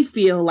really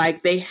feel like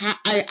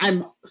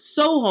I'm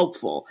so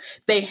hopeful.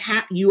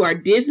 You are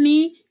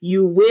Disney.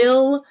 You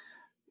will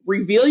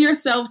reveal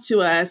yourself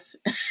to us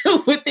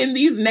within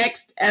these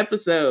next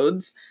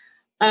episodes.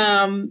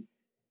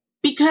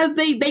 Because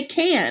they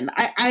can.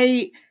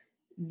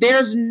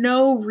 There's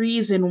no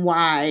reason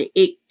why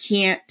it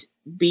can't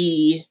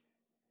be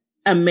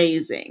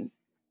amazing.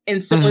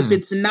 And so if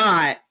it's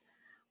not,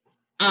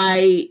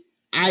 I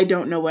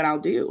don't know what I'll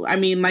do. I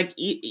mean, like,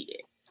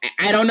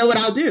 I don't know what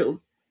I'll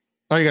do.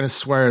 Are you going to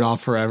swear it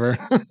off forever?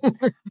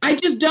 I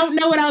just don't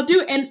know what I'll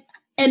do.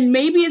 And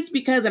maybe it's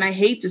because, and I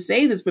hate to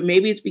say this, but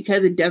maybe it's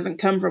because it doesn't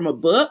come from a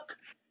book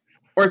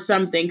or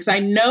something. Because I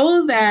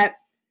know that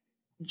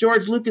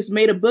George Lucas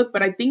made a book,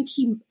 but I think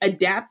he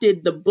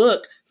adapted the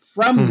book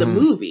from the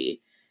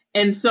movie.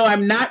 And so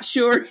I'm not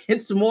sure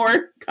it's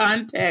more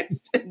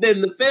context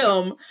than the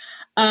film.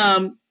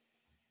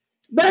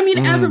 But I mean,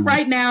 as of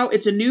right now,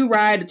 it's a new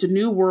ride. It's a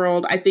new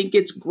world. I think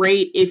it's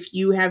great if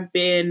you have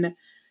been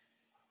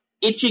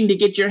itching to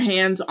get your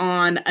hands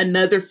on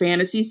another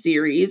fantasy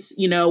series,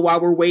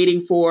 while we're waiting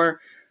for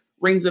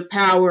Rings of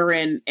Power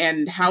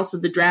and House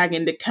of the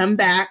Dragon to come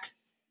back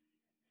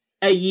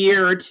a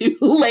year or two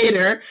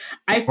later.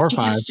 I think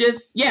it's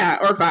just,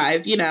 or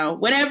 5,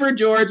 whenever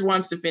George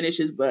wants to finish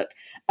his book.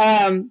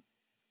 But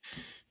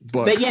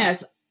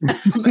yes,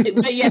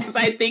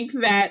 I think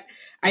that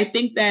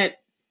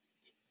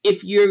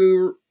if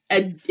you're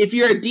a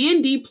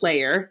D&D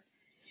player,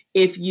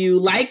 if you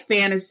like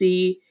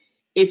fantasy,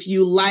 if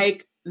you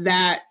like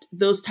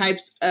those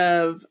types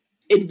of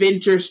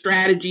adventure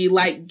strategy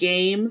like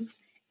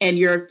games, and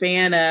you're a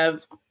fan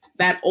of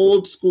that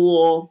old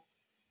school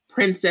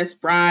Princess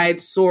Bride,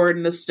 Sword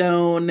in the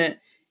Stone,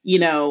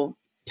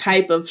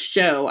 type of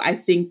show, I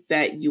think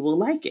that you will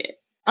like it.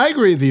 I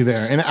agree with you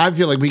there. And I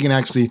feel like we can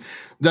actually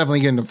definitely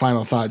get into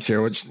final thoughts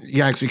here, which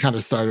you actually kind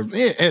of started.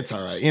 It's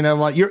all right. You know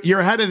what? You're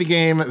ahead of the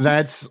game.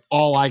 That's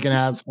all I can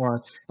ask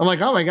for. I'm like,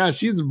 oh my gosh,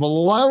 she's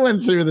blowing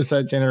through this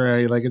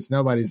itinerary like it's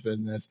nobody's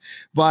business.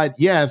 But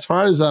yeah, as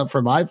far as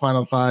for my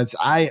final thoughts,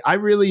 I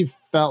really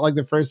felt like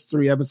the first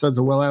 3 episodes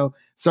of Willow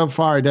so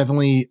far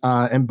definitely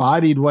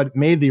embodied what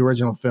made the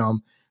original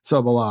film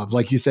so beloved.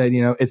 Like you said,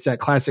 it's that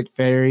classic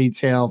fairy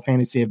tale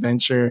fantasy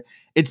adventure.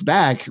 It's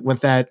back with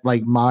that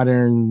like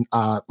modern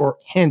or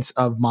hints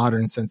of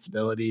modern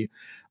sensibility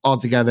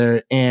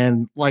altogether.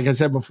 And like I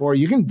said before,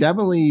 you can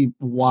definitely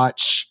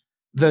watch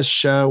the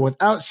show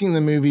without seeing the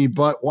movie,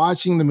 but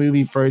watching the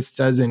movie first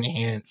does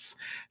enhance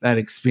that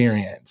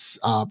experience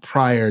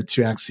prior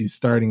to actually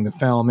starting the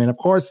film. And of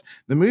course,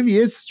 the movie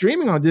is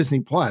streaming on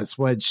Disney Plus,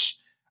 which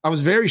I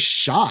was very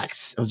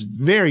shocked. I was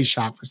very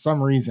shocked for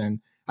some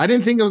reason. I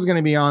didn't think it was going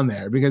to be on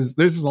there because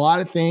there's a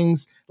lot of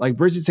things like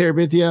Bridget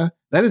Terabithia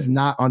that is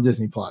not on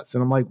Disney Plus.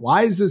 And I'm like,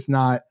 why is this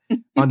not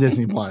on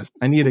Disney Plus?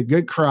 I need a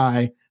good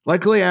cry.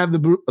 Luckily, I have the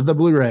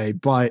Blu-ray,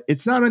 but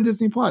it's not on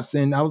Disney Plus.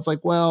 And I was like,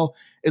 well,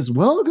 is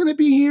Willow going to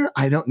be here?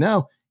 I don't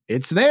know.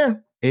 It's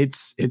there.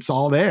 It's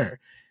all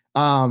there.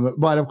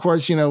 But of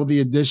course, the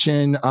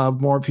addition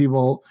of more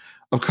people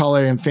of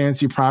color and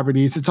fancy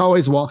properties, it's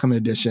always a welcome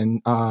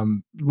addition.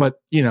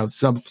 But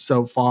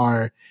so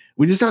far,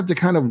 we just have to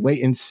kind of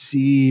wait and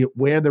see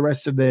where the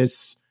rest of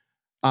this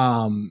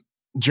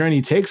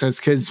journey takes us.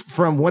 Because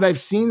from what I've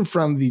seen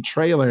from the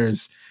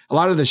trailers, a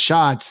lot of the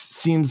shots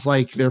seems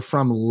like they're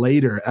from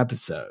later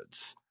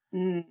episodes.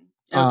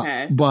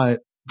 Okay.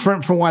 But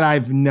from what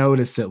I've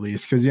noticed, at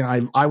least, because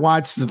I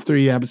watched the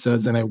 3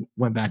 episodes and I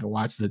went back and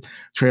watched the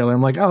trailer.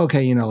 I'm like, oh,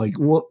 okay, like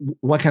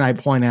what can I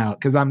point out?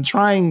 Because I'm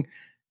trying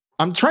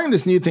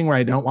this new thing where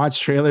I don't watch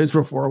trailers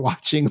before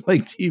watching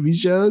like TV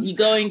shows. You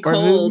going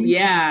cold?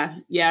 Yeah,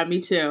 me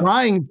too.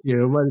 Trying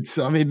to, but it's,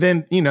 I mean,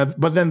 then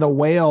but then the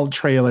whale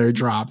trailer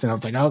dropped, and I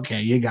was like,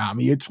 okay, you got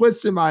me. You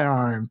twisted my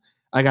arm.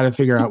 I got to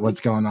figure out what's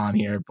going on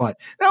here. But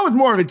that was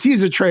more of a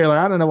teaser trailer.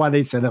 I don't know why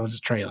they said that was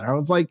a trailer. I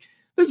was like,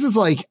 this is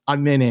like a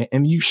minute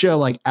and you show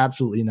like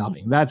absolutely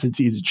nothing. That's a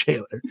teaser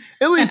trailer,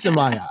 at least in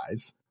my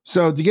eyes.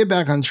 So to get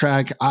back on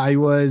track, I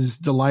was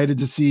delighted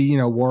to see,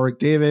 Warwick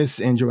Davis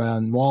and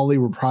Joanne Whalley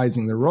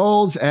reprising their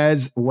roles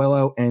as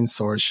Willow and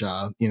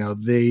Saoirse.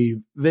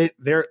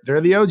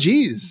 They're the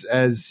OGs,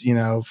 as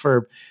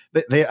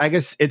they I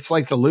guess it's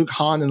like the Luke,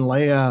 Han, and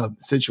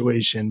Leia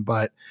situation,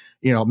 but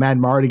Mad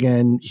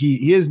Mardigan,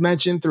 he is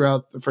mentioned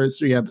throughout the first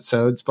 3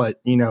 episodes,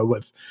 but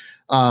with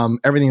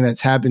everything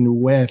that's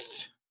happened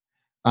with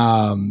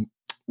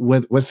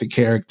the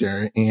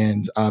character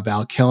and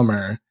Val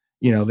Kilmer,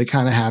 they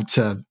kind of have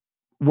to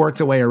work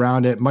the way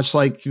around it, much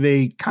like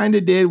they kind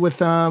of did with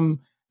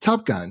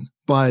Top Gun.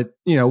 But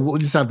we'll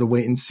just have to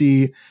wait and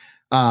see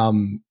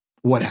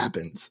what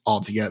happens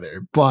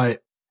altogether.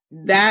 But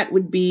that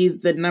would be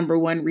the number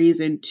one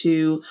reason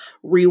to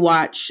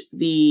rewatch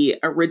the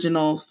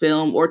original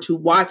film, or to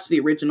watch the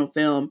original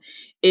film,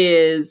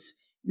 is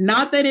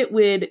not that it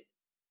would.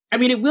 I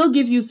mean, it will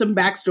give you some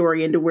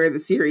backstory into where the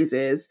series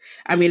is.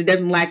 I mean, it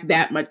doesn't lack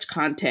that much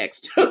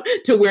context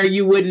to where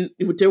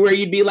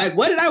you'd be like,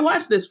 what did I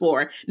watch this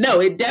for?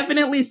 No, it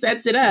definitely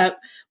sets it up,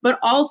 but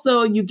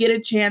also you get a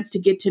chance to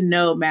get to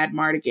know Mad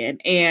Mardigan.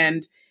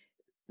 And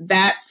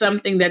that's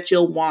something that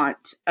you'll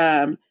want,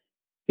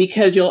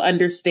 because you'll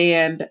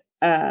understand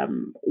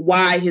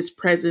why his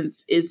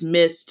presence is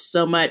missed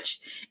so much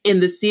in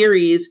the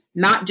series,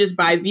 not just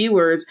by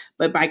viewers,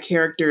 but by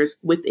characters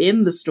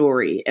within the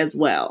story as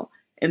well.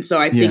 And so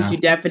I think you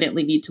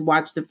definitely need to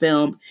watch the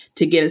film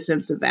to get a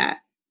sense of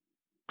that.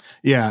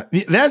 Yeah,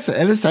 that's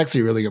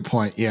actually a really good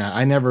point. Yeah,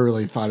 I never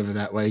really thought of it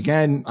that way.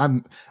 Again,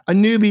 I'm a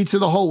newbie to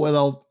the whole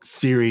Willow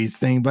series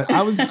thing, but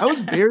I was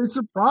very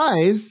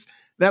surprised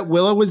that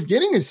Willow was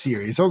getting a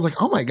series. I was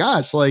like, oh my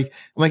gosh, like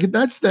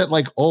that's that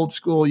like old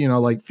school,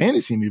 like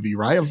fantasy movie,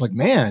 right? I was like,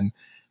 man,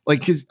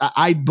 like, because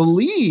I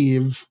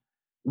believe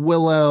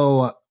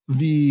Willow,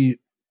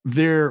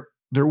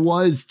 there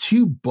was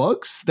 2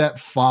 books that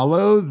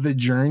follow the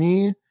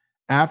journey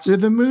after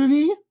the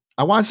movie.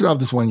 I watched it off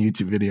this one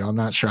YouTube video. I'm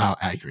not sure how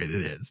accurate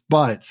it is,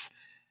 but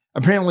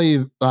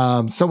apparently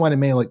someone had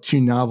made like 2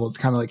 novels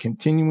kind of like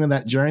continuing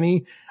that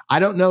journey.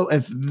 I don't know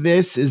if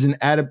this is an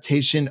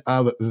adaptation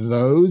of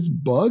those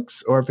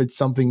books or if it's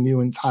something new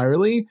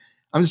entirely.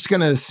 I'm just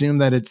going to assume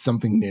that it's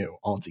something new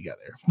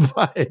altogether,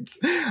 but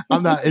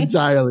I'm not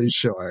entirely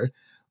sure.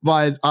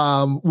 But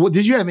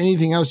did you have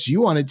anything else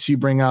you wanted to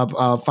bring up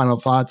final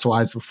thoughts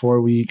wise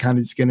before we kind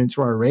of just get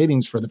into our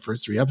ratings for the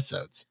first 3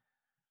 episodes?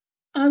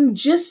 I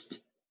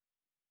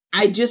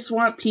just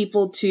want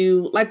people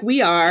to, like we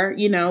are,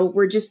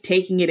 we're just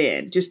taking it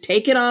in. Just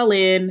take it all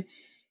in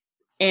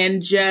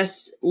and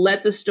just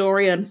let the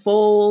story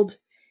unfold.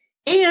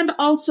 And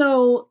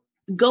also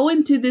go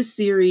into this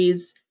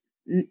series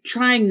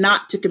trying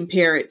not to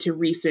compare it to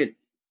recent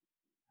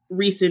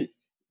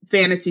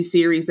fantasy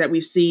series that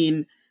we've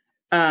seen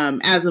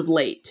as of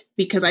late,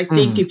 because I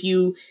think if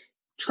you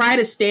try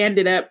to stand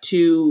it up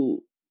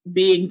to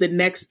being the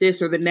next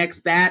this or the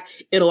next that,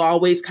 it'll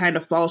always kind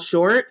of fall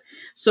short.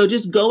 So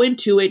just go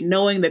into it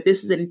knowing that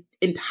this is an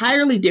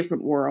entirely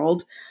different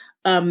world.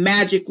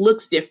 Magic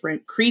looks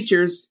different.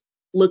 Creatures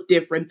look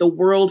different. The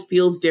world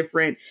feels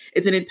different.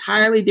 It's an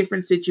entirely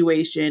different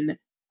situation,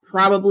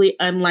 probably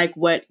unlike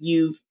what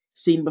you've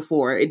seen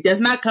before. It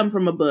does not come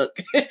from a book,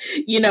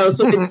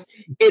 so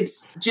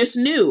it's just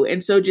new.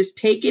 And so just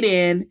take it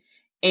in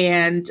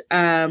and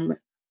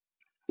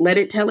let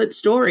it tell its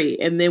story.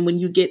 And then when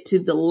you get to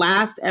the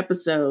last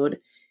episode,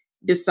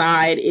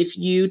 decide if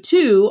you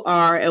too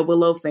are a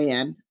Willow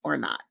fan or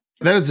not.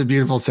 That is a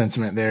beautiful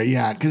sentiment there.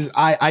 Yeah. Cause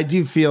I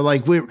do feel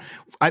like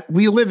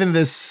we live in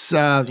this,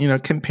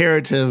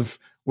 comparative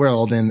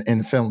world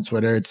in film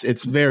Twitter.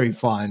 It's very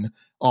fun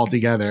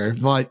altogether,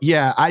 but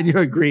yeah, I do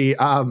agree.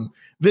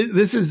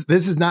 This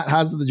is not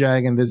House of the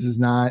Dragon. This is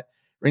not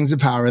Rings of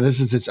Power. This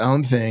is its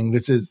own thing.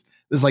 This is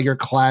like your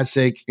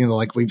classic,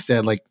 like we've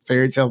said, like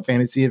fairy tale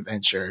fantasy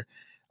adventure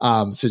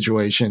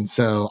situation.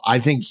 So I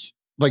think,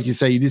 like you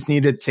say, you just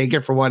need to take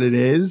it for what it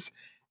is.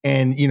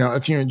 And,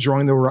 if you're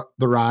enjoying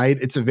the ride,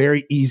 it's a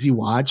very easy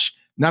watch.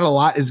 Not a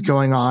lot is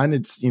going on.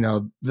 It's,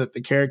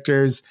 the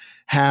characters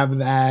have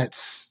that,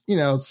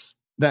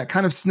 that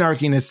kind of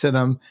snarkiness to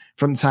them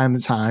from time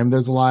to time.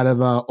 There's a lot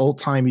of old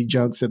timey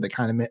jokes that they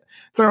kind of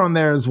throw in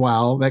there as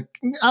well. That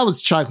I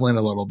was chuckling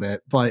a little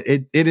bit, but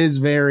it is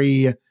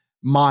very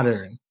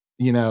modern.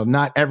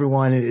 Not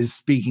everyone is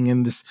speaking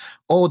in this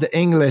old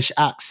English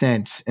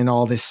accent and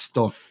all this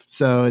stuff.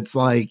 So it's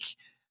like,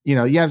 You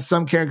know, you have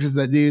some characters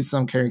that do,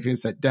 some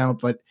characters that don't,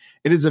 but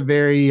it is a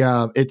very,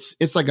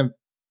 it's like a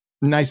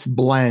nice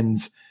blend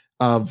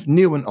of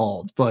new and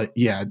old. But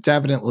yeah,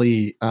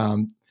 definitely,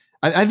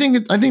 I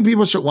think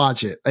people should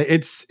watch it.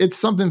 It's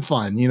something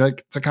fun, you know,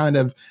 to kind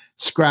of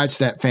scratch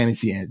that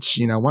fantasy itch.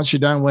 You know, once you're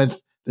done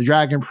with the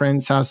Dragon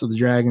Prince, House of the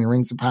Dragon,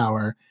 Rings of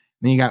Power,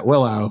 then you got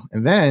Willow,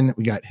 and then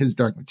we got His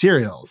Dark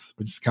Materials,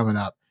 which is coming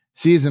up,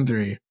 season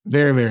 3.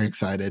 Very, very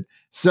excited.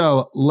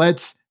 So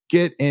let's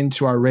get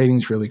into our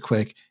ratings really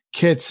quick.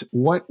 Kit,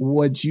 what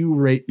would you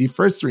rate the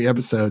first 3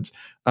 episodes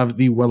of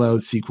the Willow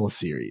sequel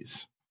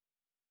series?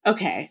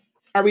 Okay.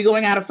 Are we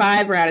going out of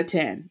 5 or out of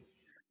 10?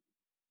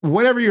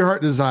 Whatever your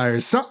heart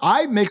desires. So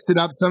I mix it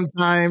up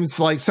sometimes.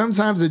 Like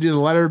sometimes I do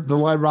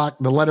the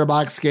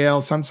letterbox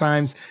scale.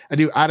 Sometimes I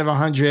do out of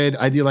 100.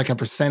 I do like a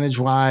percentage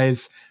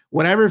wise.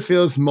 Whatever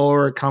feels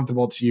more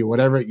comfortable to you.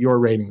 Whatever your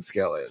rating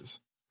scale is.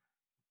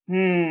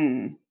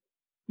 Do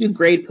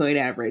grade point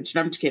average.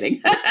 No, I'm just kidding.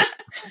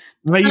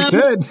 Well, you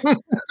could.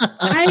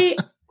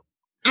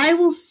 I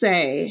will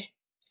say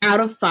out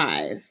of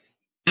 5,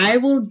 I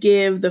will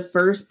give the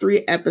first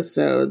 3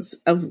 episodes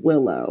of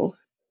Willow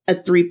a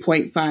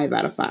 3.5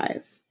 out of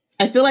 5.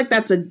 I feel like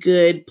that's a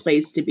good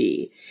place to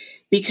be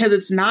because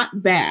it's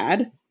not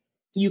bad.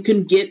 You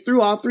can get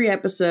through all 3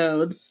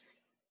 episodes,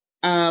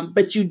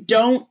 but you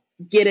don't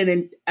get it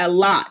in a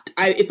lot.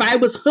 If I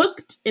was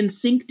hooked and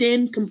synced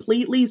in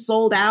completely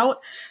sold out,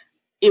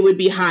 it would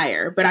be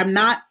higher, but I'm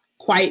not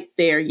quite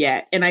there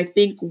yet. And I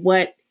think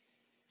what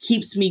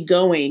keeps me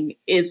going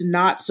is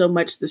not so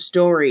much the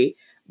story,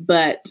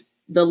 but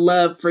the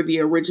love for the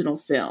original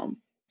film.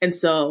 And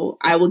so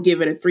I will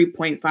give it a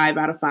 3.5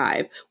 out of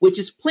 5, which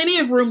is plenty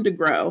of room to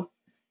grow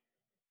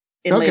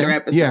in later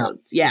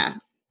episodes. Yeah.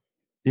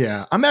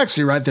 Yeah. I'm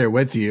actually right there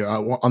with you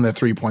on the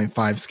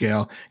 3.5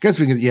 scale. I guess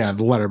we could,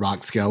 the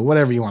letterbox scale,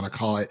 whatever you want to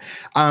call it.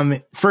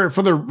 For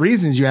the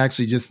reasons you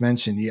actually just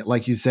mentioned,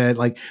 like you said,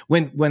 like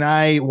when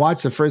I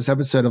watched the first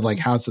episode of like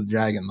House of the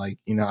Dragon, like,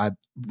 you know,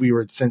 we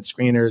were sent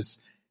screeners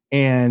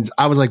and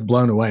I was like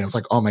blown away. I was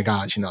like, oh my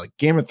gosh, you know, like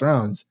Game of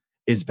Thrones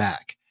is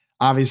back.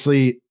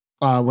 Obviously,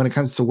 when it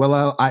comes to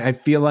Willow, I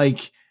feel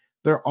like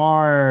there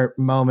are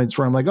moments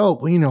where I'm like, oh,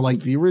 well, you know,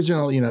 like the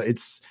original, you know,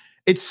 it's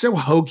so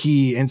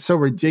hokey and so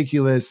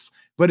ridiculous,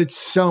 but it's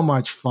so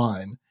much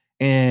fun.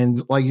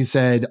 And like you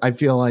said, I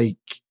feel like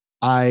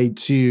I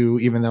too,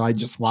 even though I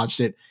just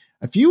watched it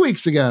a few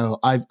weeks ago,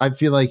 I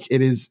feel like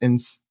it is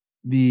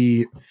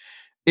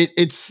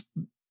it's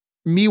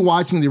me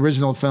watching the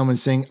original film and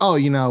saying, oh,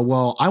 you know,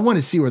 well, I want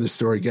to see where the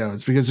story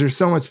goes because there's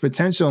so much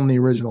potential in the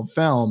original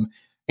film.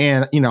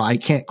 And, you know, I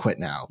can't quit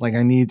now. Like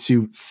I need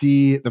to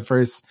see the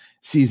first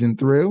season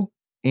through.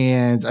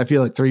 And I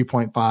feel like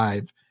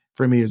 3.5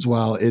 for me as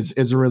well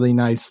is a really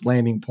nice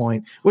landing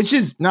point, which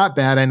is not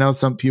bad. I know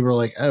some people are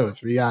like, oh,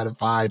 3 out of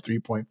 5,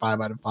 3.5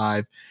 out of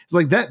 5. It's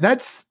like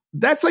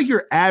that's like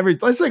your average.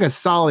 That's like a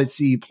solid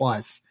C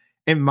plus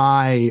in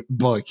my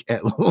book,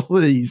 at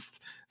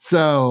least.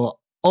 So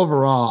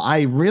overall,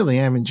 I really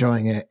am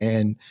enjoying it.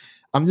 And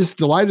I'm just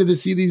delighted to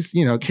see these,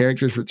 you know,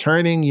 characters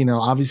returning. You know,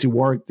 obviously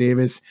Warwick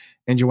Davis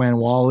and Joanne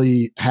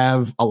Whalley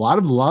have a lot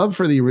of love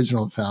for the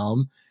original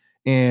film.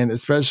 And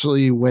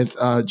especially with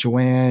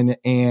Joanne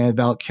and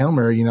Val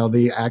Kilmer, you know,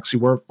 they actually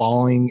were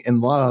falling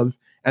in love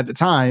at the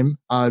time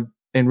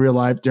in real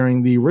life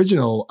during the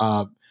original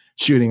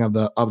shooting of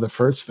the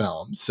first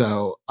film.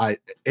 So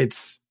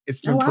it's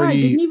been pretty.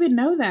 I didn't even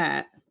know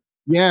that.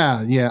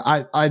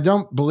 Yeah. I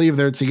don't believe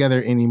they're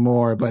together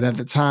anymore, but at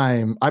the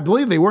time, I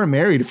believe they were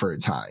married for a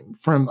time,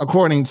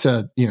 according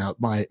to, you know,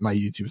 my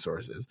YouTube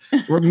sources.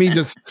 Or me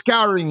just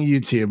scouring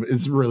YouTube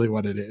is really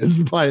what it is.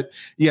 But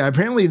yeah,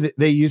 apparently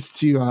they used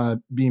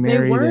to be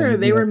married.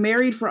 They were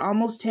married for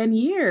almost 10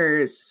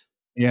 years.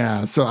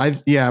 Yeah. So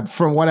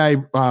from what I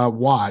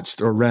watched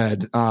or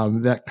read,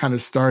 that kind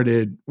of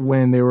started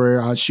when they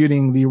were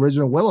shooting the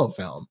original Willow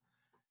film.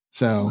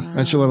 So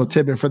That's your little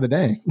tidbit for the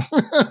day.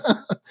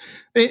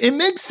 It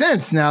makes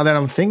sense now that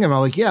I'm thinking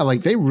about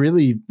they were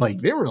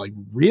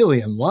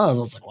really in love. I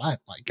was like, what?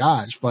 My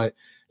gosh. But,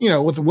 you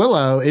know, with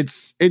Willow,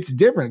 it's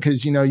different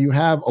because, you know, you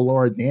have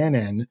Elora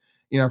Danan,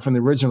 you know, from the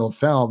original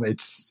film.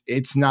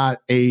 It's not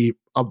a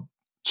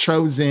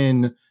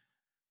chosen,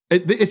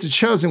 it's a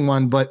chosen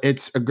one, but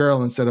it's a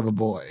girl instead of a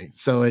boy.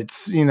 So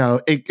it's, you know,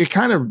 it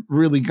kind of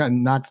really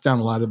knocks down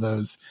a lot of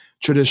those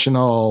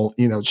traditional,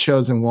 you know,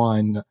 chosen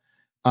one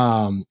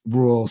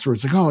rules where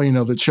it's like, oh, you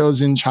know, the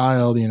chosen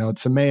child, you know,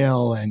 it's a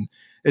male and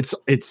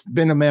it's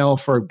been a male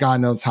for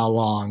God knows how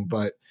long.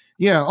 But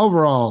yeah,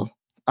 overall,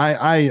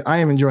 I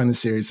am enjoying the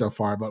series so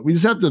far, but we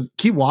just have to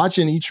keep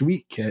watching each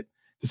week, Kit,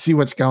 to see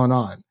what's going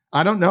on.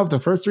 I don't know if the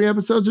first 3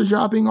 episodes are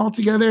dropping all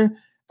together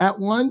at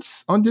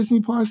once on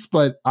Disney Plus,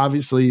 but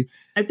obviously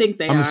I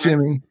think I'm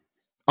assuming.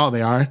 Oh,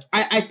 they are?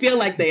 I feel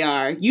like they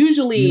are.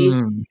 Usually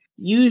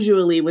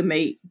when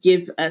they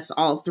give us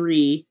all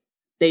 3,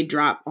 they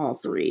drop all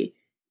 3.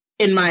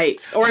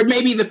 Or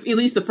maybe at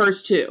least the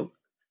first 2.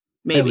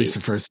 Maybe. At least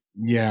the first.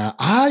 Yeah.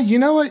 You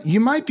know what?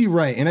 You might be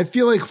right. And I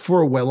feel like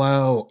for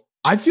Willow,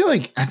 I feel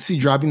like actually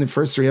dropping the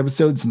first 3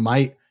 episodes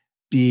might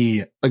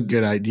be a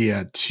good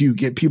idea to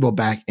get people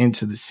back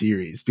into the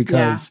series,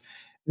 because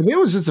if it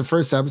was just the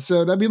first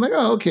episode, I'd be like,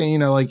 oh, okay, you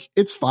know, like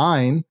it's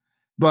fine.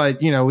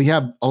 But, you know, we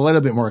have a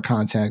little bit more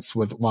context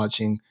with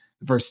watching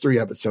the first 3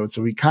 episodes.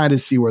 So we kind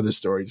of see where the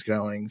story's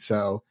going.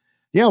 So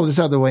yeah, we'll just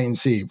have to wait and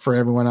see. For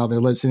everyone out there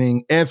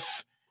listening,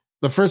 if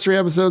the first 3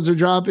 episodes are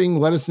dropping,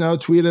 let us know.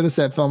 Tweet at us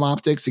at Film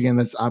Optics. Again,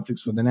 that's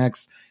Optics with an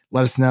X.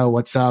 Let us know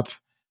what's up.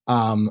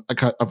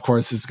 Of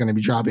course, it's going to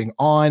be dropping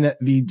on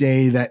the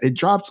day that it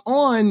drops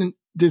on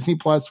Disney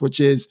Plus, which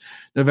is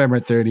November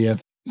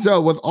 30th.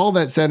 So with all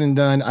that said and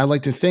done, I'd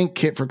like to thank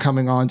Kit for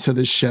coming on to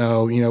the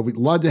show. You know, we'd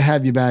love to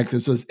have you back.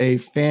 This was a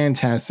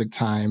fantastic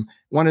time.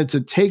 Wanted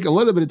to take a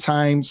little bit of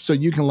time so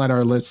you can let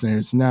our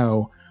listeners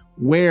know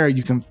where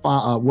you can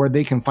where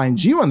they can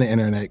find you on the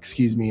internet,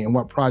 and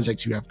what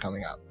projects you have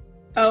coming up.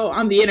 Oh,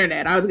 on the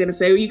internet. I was going to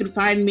say, you can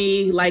find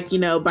me, like, you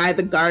know, by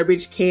the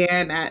garbage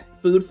can at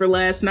Food for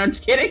Less. No, I'm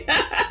just kidding.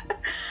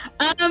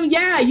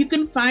 Yeah, you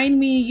can find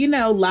me, you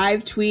know,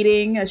 live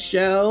tweeting a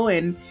show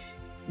and,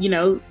 you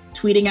know,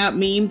 tweeting out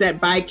memes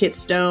at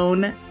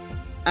ByKitStone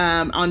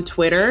on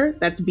Twitter.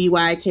 That's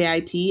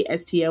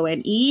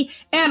BYKITSTONE,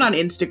 and on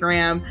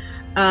Instagram.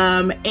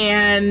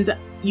 And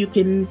you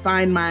can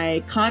find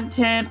my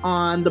content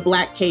on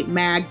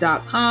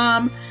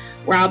theblackcapemag.com,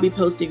 where I'll be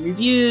posting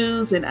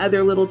reviews and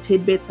other little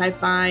tidbits I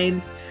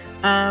find.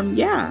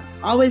 Yeah,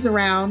 always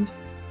around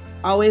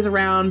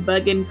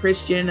bugging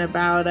Christian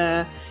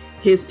about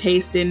his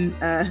taste in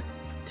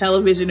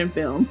television and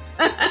film.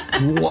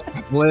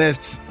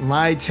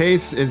 My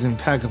taste is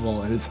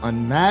impeccable. It is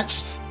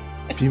unmatched.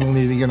 People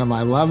need to get on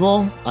my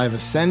level. I've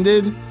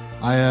ascended.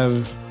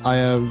 I've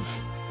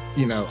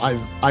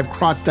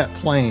crossed that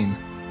plane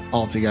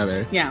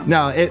altogether. Yeah.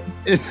 No, yeah,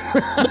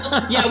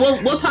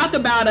 we'll talk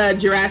about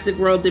Jurassic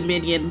World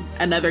Dominion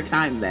another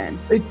time then.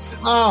 It's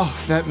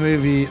that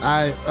movie.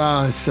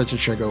 It's such a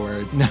trigger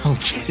word. No, I'm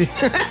kidding.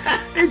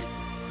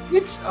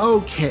 it's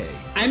okay.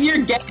 I'm your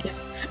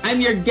guest.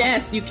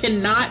 You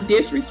cannot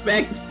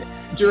disrespect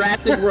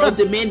Jurassic World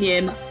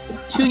Dominion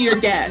to your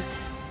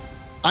guest.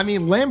 I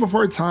mean, Land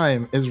Before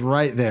Time is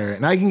right there,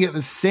 and I can get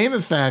the same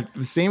effect,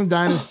 the same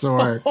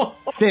dinosaur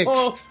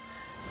fixed.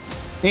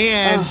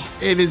 And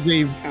it is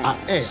hey,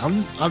 I'm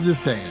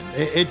just saying,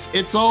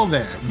 it's all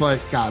there. But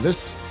God,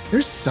 there's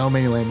so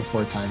many Land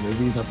Before Time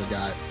movies. I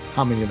forgot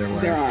how many there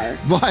were. There are.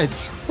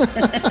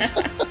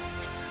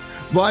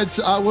 But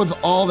with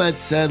all that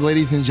said,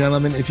 ladies and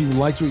gentlemen, if you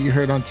liked what you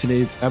heard on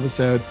today's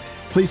episode,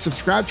 please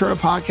subscribe to our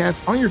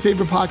podcast on your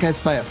favorite podcast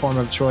platform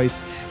of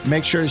choice.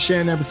 Make sure to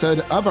share an episode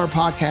of our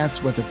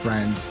podcast with a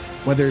friend,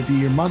 whether it be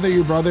your mother,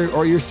 your brother,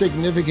 or your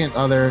significant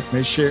other.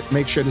 Make sure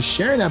to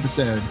share an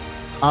episode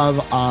of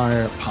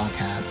our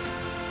podcast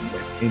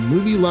with a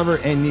movie lover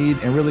in need.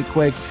 And really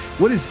quick,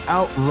 what is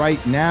out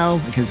right now?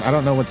 Because I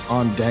don't know what's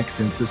on deck,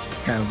 since this is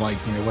kind of like,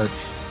 you know,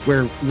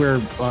 we're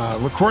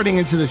recording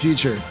into the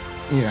future,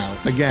 you know,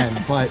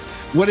 again. But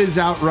what is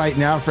out right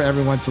now for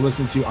everyone to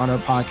listen to on our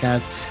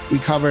podcast? We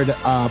covered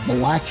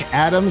Black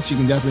Adam, so you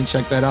can definitely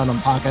check that out on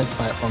podcast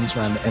platforms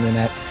around the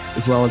internet,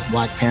 as well as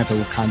Black Panther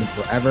Wakanda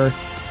Forever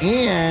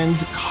and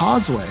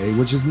Causeway,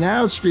 which is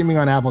now streaming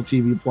on Apple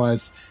TV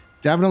Plus.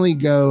 Definitely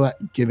go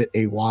give it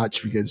a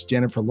watch, because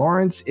Jennifer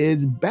Lawrence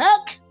is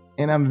back,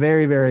 and I'm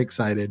very, very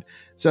excited.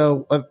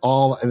 So with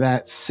all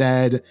that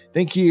said,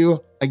 thank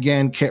you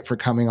again, Kit, for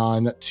coming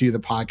on to the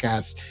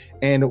podcast.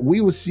 And we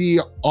will see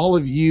all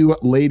of you,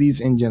 ladies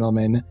and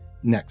gentlemen,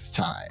 next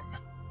time.